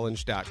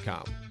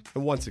publiclychallenged.com.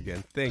 And once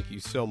again, thank you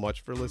so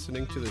much for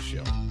listening to the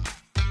show.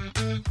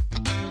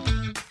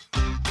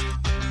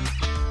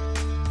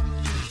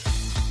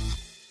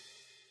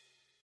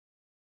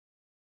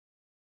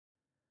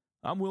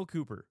 I'm Will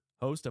Cooper,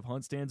 host of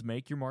HuntStand's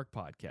Make Your Mark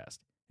podcast.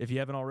 If you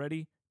haven't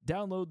already,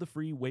 download the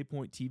free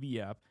Waypoint TV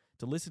app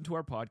to listen to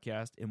our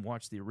podcast and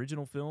watch the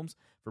original films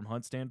from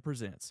HuntStand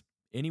Presents,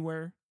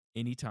 anywhere,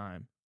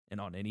 anytime, and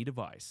on any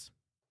device.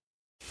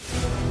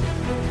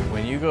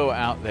 When you go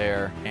out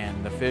there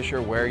and the fish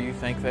are where you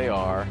think they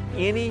are,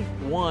 any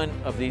one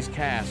of these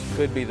casts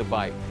could be the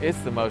bite. It's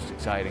the most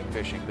exciting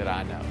fishing that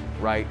I know,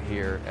 right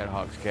here at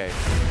Hawks Cave.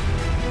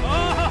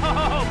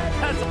 Oh,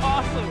 that's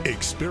awesome!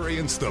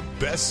 Experience the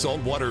best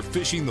saltwater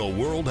fishing the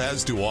world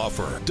has to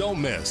offer. Don't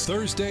miss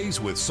Thursdays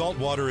with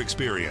Saltwater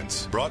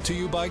Experience, brought to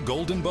you by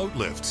Golden Boat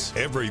Lifts,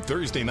 every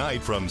Thursday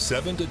night from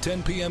 7 to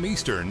 10 p.m.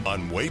 Eastern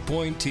on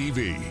Waypoint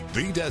TV,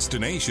 the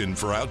destination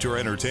for outdoor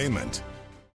entertainment.